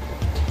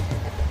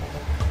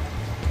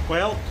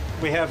 Well,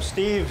 we have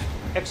Steve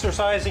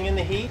exercising in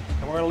the heat,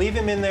 and we're going to leave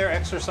him in there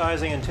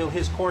exercising until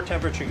his core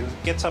temperature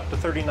gets up to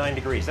 39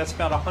 degrees. That's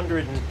about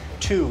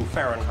 102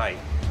 Fahrenheit.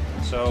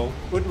 So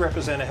would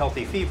represent a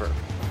healthy fever.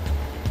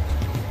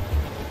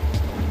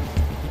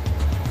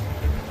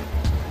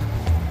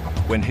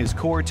 When his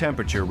core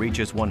temperature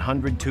reaches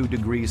 102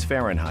 degrees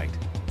Fahrenheit,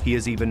 he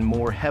is even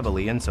more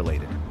heavily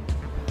insulated.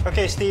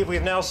 Okay, Steve,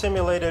 we've now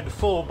simulated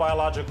full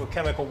biological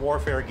chemical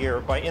warfare gear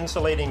by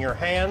insulating your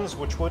hands,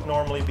 which would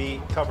normally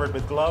be covered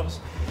with gloves,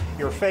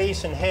 your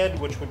face and head,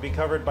 which would be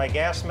covered by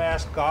gas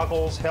mask,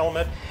 goggles,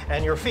 helmet,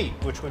 and your feet,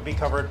 which would be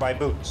covered by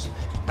boots.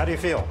 How do you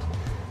feel?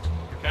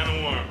 Kind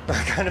of warm.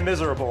 Kind of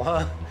miserable,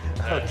 huh?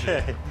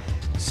 Okay.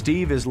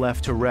 Steve is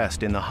left to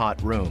rest in the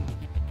hot room,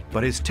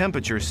 but his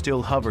temperature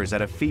still hovers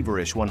at a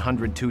feverish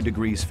 102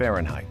 degrees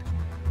Fahrenheit.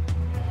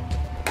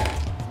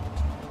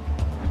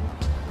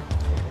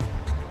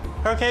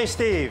 Okay,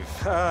 Steve,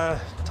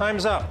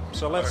 time's up.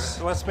 So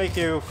let's make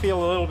you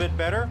feel a little bit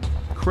better.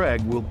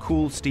 Craig will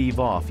cool Steve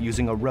off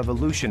using a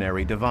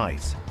revolutionary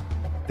device.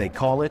 They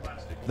call it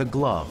the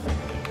glove.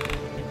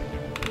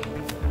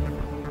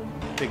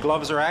 The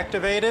gloves are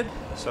activated,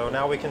 so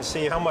now we can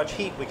see how much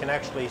heat we can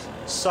actually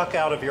suck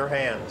out of your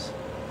hands.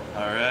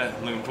 All right,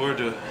 looking forward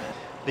to it.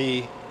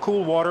 The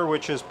cool water,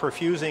 which is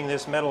perfusing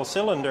this metal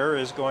cylinder,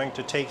 is going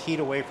to take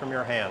heat away from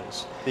your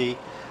hands. The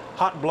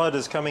hot blood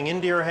is coming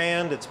into your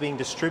hand. It's being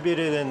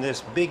distributed in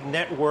this big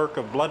network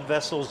of blood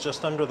vessels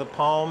just under the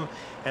palm,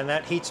 and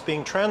that heat's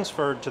being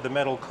transferred to the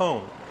metal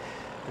cone.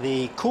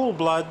 The cool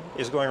blood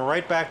is going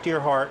right back to your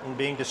heart and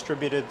being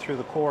distributed through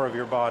the core of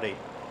your body.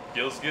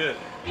 Feels good.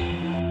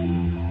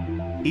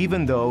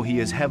 Even though he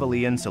is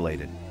heavily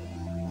insulated,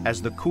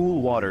 as the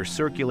cool water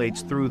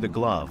circulates through the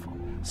glove,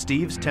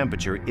 Steve's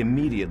temperature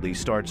immediately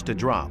starts to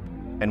drop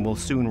and will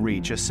soon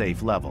reach a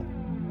safe level.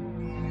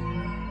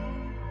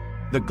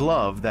 The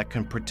glove that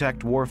can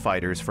protect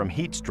warfighters from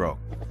heat stroke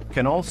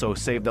can also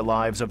save the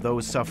lives of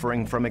those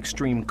suffering from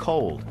extreme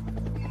cold,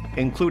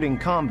 including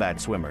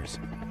combat swimmers,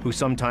 who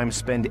sometimes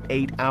spend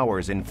 8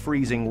 hours in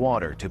freezing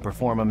water to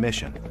perform a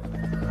mission.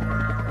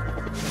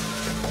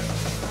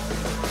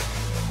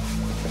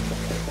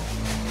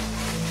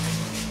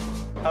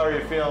 How are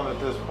you feeling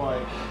at this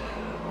point?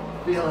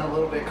 Feeling a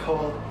little bit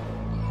cold.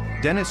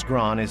 Dennis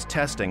Grahn is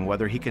testing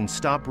whether he can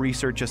stop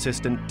research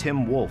assistant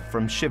Tim Wolf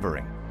from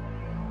shivering.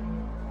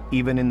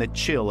 Even in the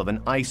chill of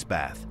an ice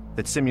bath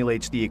that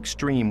simulates the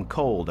extreme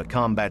cold a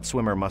combat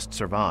swimmer must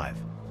survive.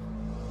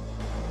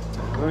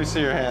 Let me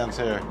see your hands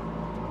here.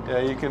 Yeah,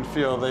 you can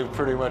feel they've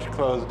pretty much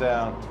closed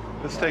down.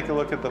 Let's take a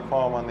look at the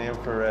palm on the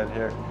infrared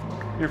here.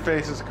 Your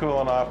face is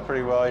cooling off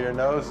pretty well. Your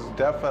nose is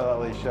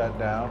definitely shut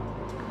down.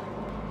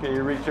 Okay,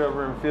 you reach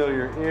over and feel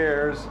your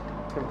ears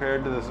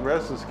compared to the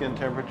rest of the skin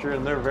temperature,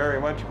 and they're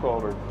very much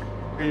colder.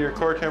 Your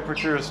core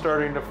temperature is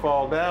starting to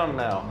fall down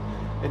now,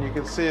 and you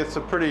can see it's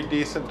a pretty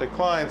decent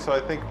decline, so I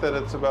think that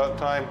it's about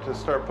time to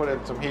start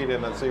putting some heat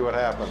in and see what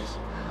happens.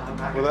 I'm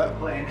not going to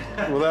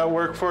complain. Will that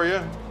work for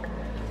you?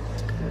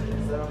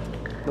 So.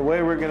 The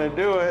way we're going to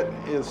do it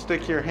is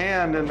stick your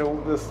hand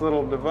into this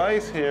little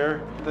device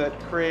here that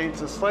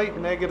creates a slight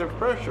negative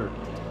pressure.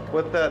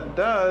 What that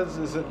does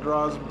is it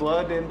draws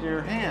blood into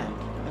your hand.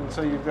 And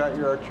so you've got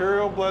your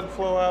arterial blood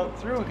flow out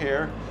through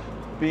here,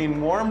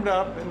 being warmed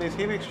up in these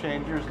heat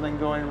exchangers and then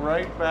going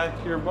right back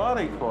to your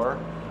body core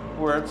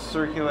where it's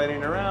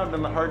circulating around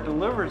and the heart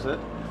delivers it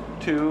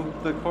to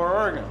the core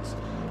organs.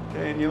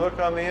 Okay, and you look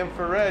on the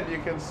infrared,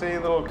 you can see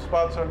little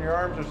spots on your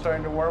arms are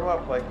starting to warm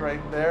up, like right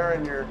there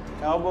in your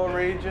elbow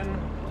region.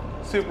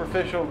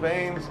 Superficial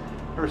veins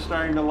are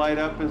starting to light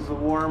up as the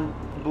warm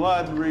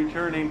blood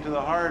returning to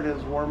the heart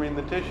is warming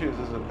the tissues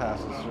as it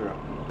passes through.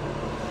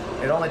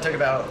 It only took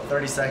about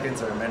 30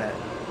 seconds or a minute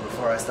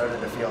before I started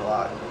to feel a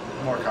lot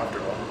more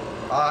comfortable.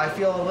 I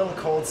feel a little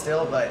cold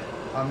still, but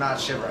I'm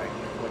not shivering,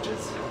 which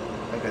is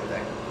a good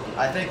thing.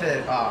 I think that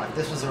if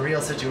this was a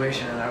real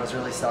situation and I was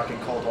really stuck in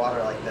cold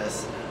water like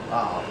this,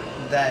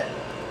 that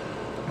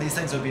these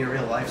things would be a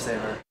real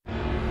lifesaver.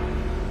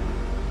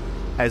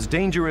 As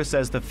dangerous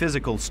as the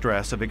physical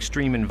stress of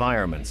extreme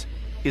environments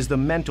is the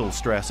mental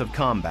stress of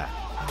combat.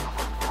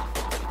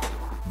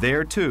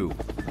 There too,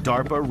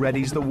 DARPA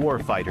readies the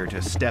warfighter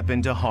to step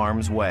into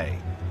harm's way.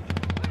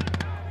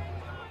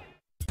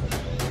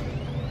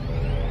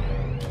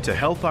 To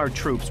help our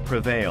troops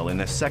prevail in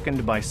the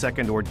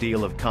second-by-second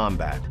ordeal of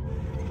combat,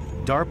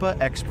 DARPA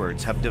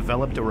experts have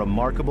developed a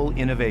remarkable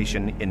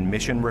innovation in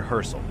mission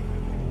rehearsal.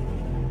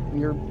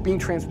 You're being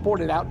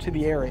transported out to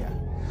the area.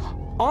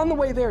 On the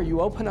way there,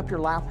 you open up your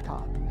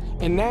laptop,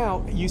 and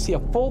now you see a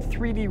full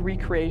 3D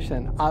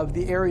recreation of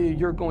the area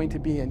you're going to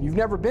be in. You've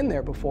never been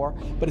there before,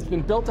 but it's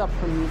been built up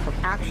from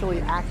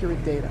actually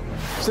accurate data,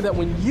 so that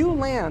when you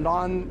land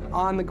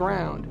on the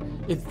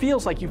ground, it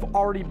feels like you've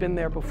already been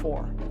there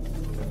before.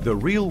 The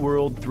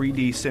real-world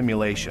 3D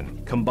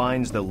simulation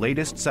combines the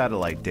latest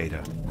satellite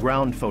data,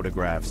 ground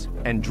photographs,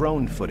 and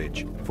drone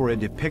footage for a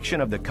depiction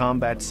of the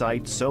combat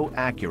site so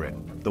accurate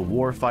the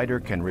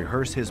warfighter can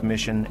rehearse his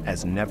mission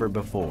as never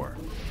before.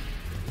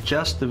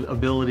 Just the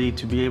ability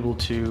to be able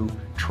to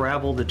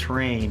travel the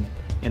terrain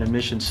in a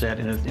mission set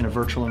in a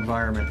virtual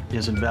environment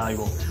is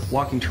invaluable.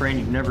 Walking terrain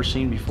you've never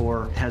seen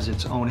before has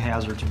its own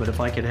hazards, but if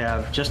I could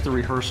have just the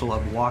rehearsal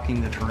of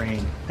walking the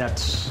terrain,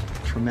 that's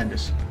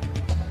tremendous.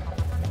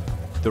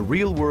 The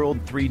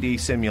real-world 3D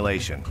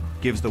simulation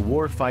gives the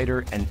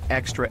warfighter an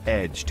extra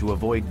edge to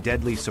avoid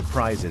deadly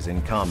surprises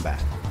in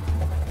combat.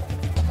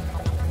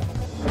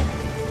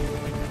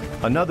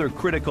 Another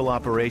critical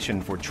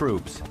operation for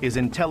troops is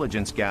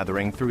intelligence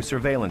gathering through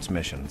surveillance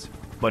missions,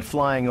 but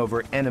flying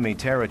over enemy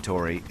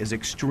territory is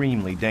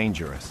extremely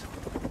dangerous.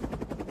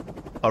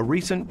 A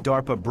recent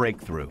DARPA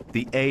breakthrough,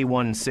 the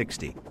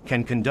A-160,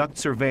 can conduct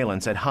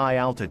surveillance at high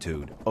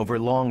altitude over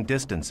long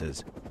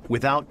distances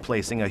without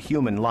placing a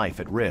human life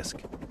at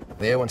risk.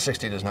 The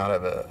A-160 does not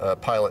have a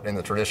pilot in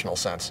the traditional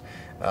sense.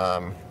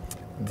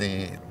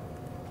 The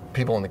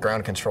people in the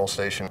ground control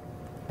station,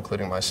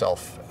 including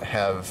myself,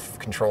 have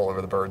control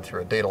over the bird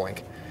through a data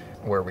link.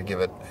 where we give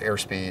it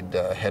airspeed,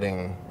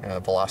 heading,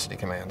 velocity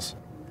commands.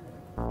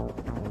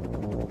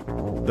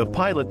 The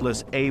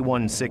pilotless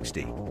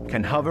A-160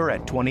 can hover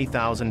at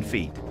 20,000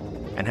 feet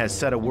and has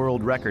set a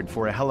world record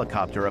for a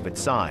helicopter of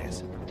its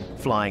size,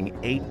 flying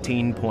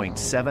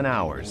 18.7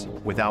 hours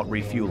without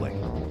refueling.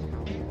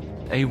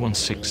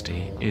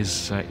 A-160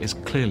 is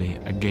clearly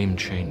a game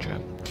changer.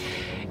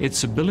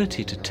 Its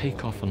ability to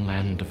take off and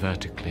land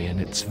vertically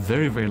and its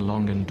very, very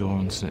long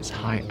endurance and its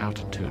high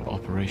altitude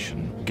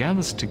operation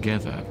gathers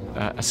together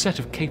a set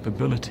of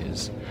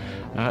capabilities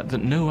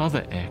that no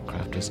other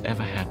aircraft has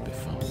ever had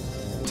before.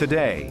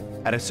 Today,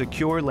 at a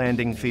secure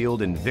landing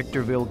field in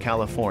Victorville,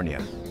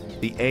 California,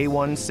 the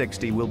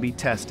A-160 will be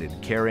tested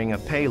carrying a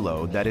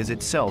payload that is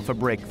itself a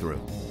breakthrough,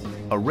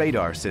 a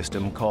radar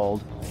system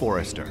called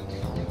Forester.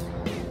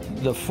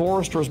 The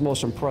Forester's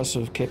most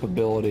impressive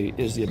capability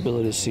is the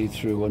ability to see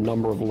through a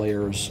number of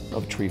layers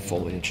of tree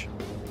foliage.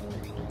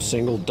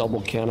 Single,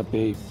 double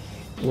canopy,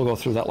 we'll go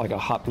through that like a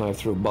hot knife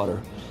through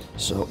butter.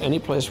 So any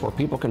place where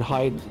people can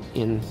hide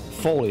in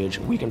foliage,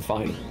 we can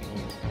find it.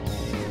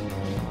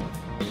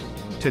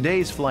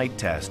 Today's flight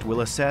test will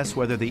assess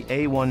whether the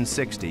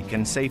A-160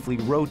 can safely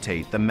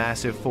rotate the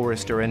massive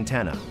Forester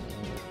antenna.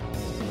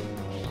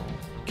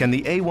 Can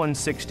the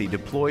A-160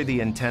 deploy the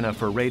antenna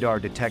for radar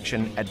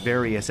detection at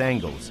various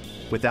angles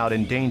without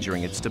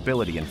endangering its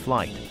stability in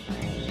flight?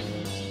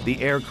 The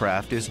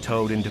aircraft is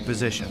towed into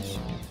position.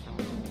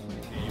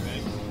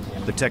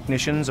 The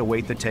technicians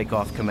await the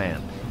takeoff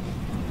command.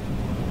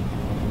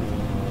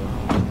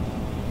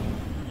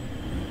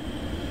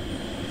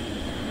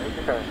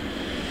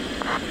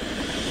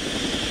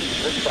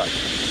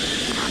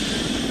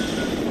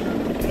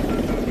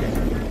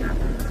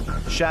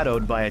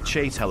 Shadowed by a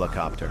chase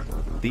helicopter,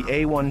 the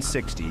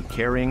A-160,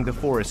 carrying the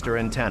Forester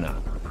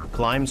antenna,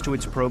 climbs to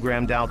its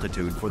programmed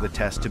altitude for the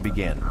test to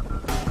begin.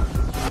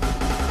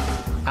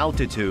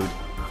 Altitude,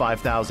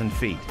 5,000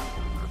 feet.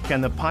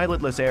 Can the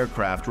pilotless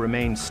aircraft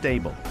remain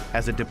stable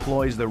as it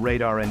deploys the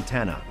radar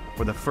antenna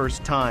for the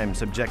first time,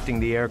 subjecting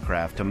the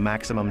aircraft to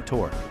maximum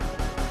torque?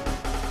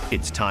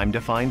 It's time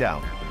to find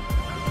out.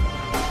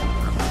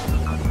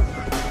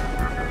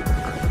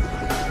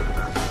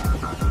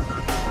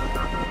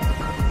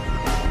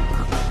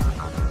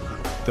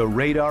 The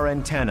radar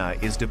antenna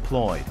is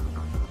deployed.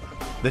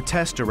 The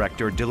test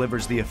director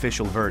delivers the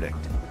official verdict.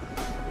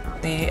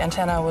 The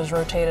antenna was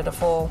rotated a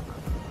full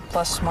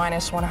plus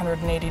minus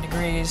 180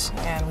 degrees,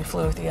 and we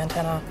flew with the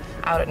antenna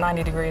out at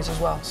 90 degrees as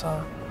well,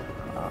 so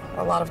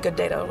a lot of good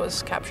data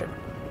was captured.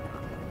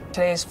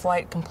 Today's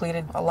flight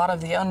completed a lot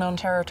of the unknown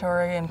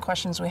territory and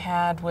questions we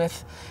had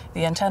with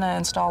the antenna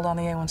installed on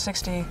the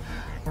A-160.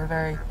 We're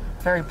very,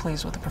 very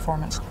pleased with the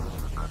performance.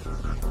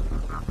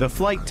 The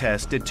flight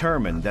test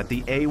determined that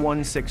the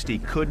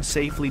A-160 could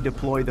safely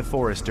deploy the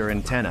Forester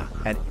antenna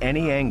at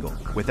any angle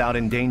without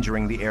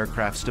endangering the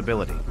aircraft's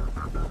stability.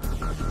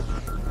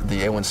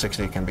 The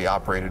A-160 can be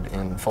operated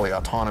in fully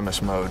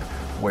autonomous mode,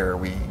 where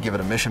we give it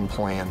a mission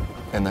plan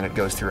and then it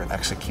goes through and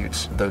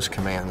executes those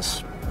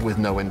commands with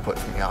no input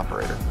from the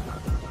operator.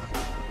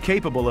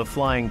 Capable of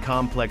flying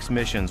complex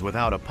missions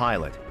without a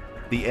pilot,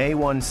 the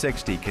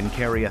A-160 can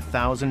carry a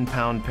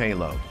 1,000-pound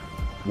payload,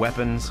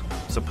 weapons,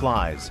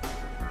 supplies,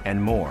 and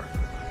more.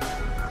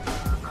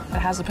 It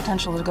has the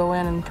potential to go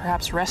in and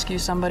perhaps rescue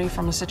somebody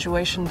from a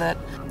situation that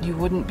you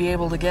wouldn't be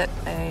able to get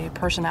a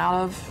person out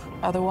of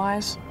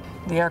otherwise.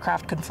 The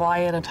aircraft could fly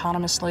it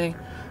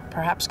autonomously,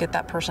 perhaps get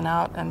that person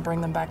out and bring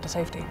them back to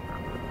safety.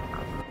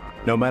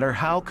 No matter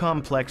how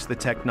complex the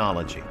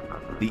technology,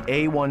 the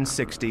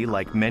A-160,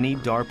 like many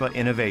DARPA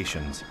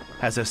innovations,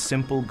 has a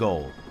simple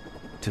goal: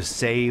 to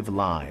save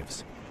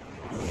lives.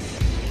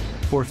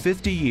 For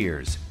 50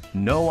 years,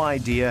 no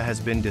idea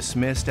has been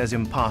dismissed as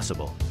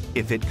impossible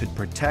if it could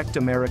protect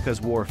America's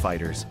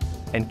warfighters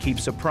and keep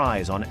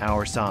surprise on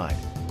our side.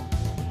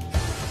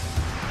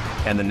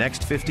 And the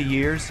next 50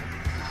 years,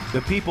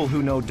 the people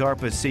who know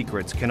DARPA's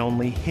secrets can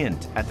only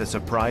hint at the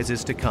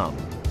surprises to come.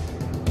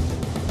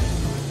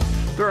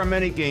 There are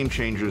many game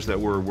changers that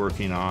we're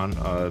working on.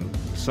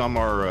 Some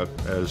are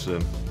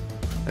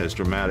as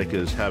dramatic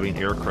as having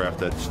aircraft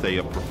that stay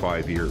up for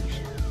 5 years.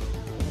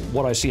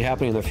 What I see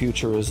happening in the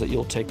future is that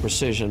you'll take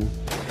precision,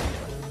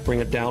 bring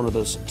it down to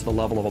the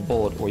level of a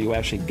bullet, where you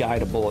actually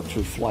guide a bullet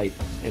through flight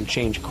and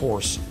change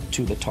course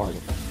to the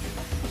target.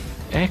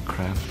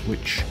 Aircraft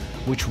which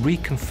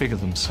reconfigure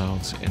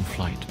themselves in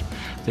flight.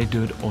 They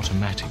do it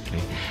automatically,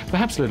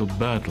 perhaps a little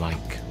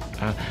bird-like.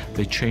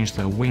 They change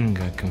their wing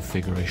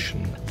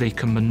configuration. They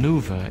can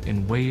maneuver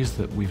in ways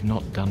that we've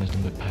not done it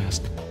in the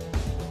past.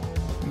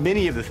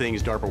 Many of the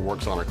things DARPA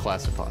works on are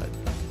classified,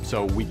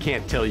 so we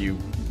can't tell you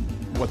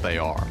what they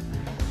are.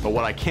 But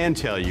what I can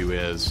tell you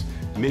is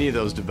many of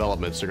those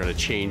developments are going to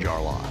change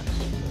our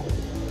lives.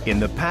 In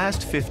the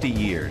past 50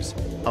 years,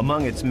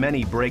 among its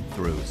many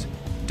breakthroughs,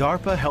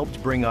 DARPA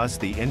helped bring us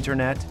the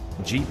internet,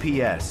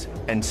 GPS,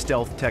 and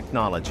stealth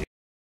technology.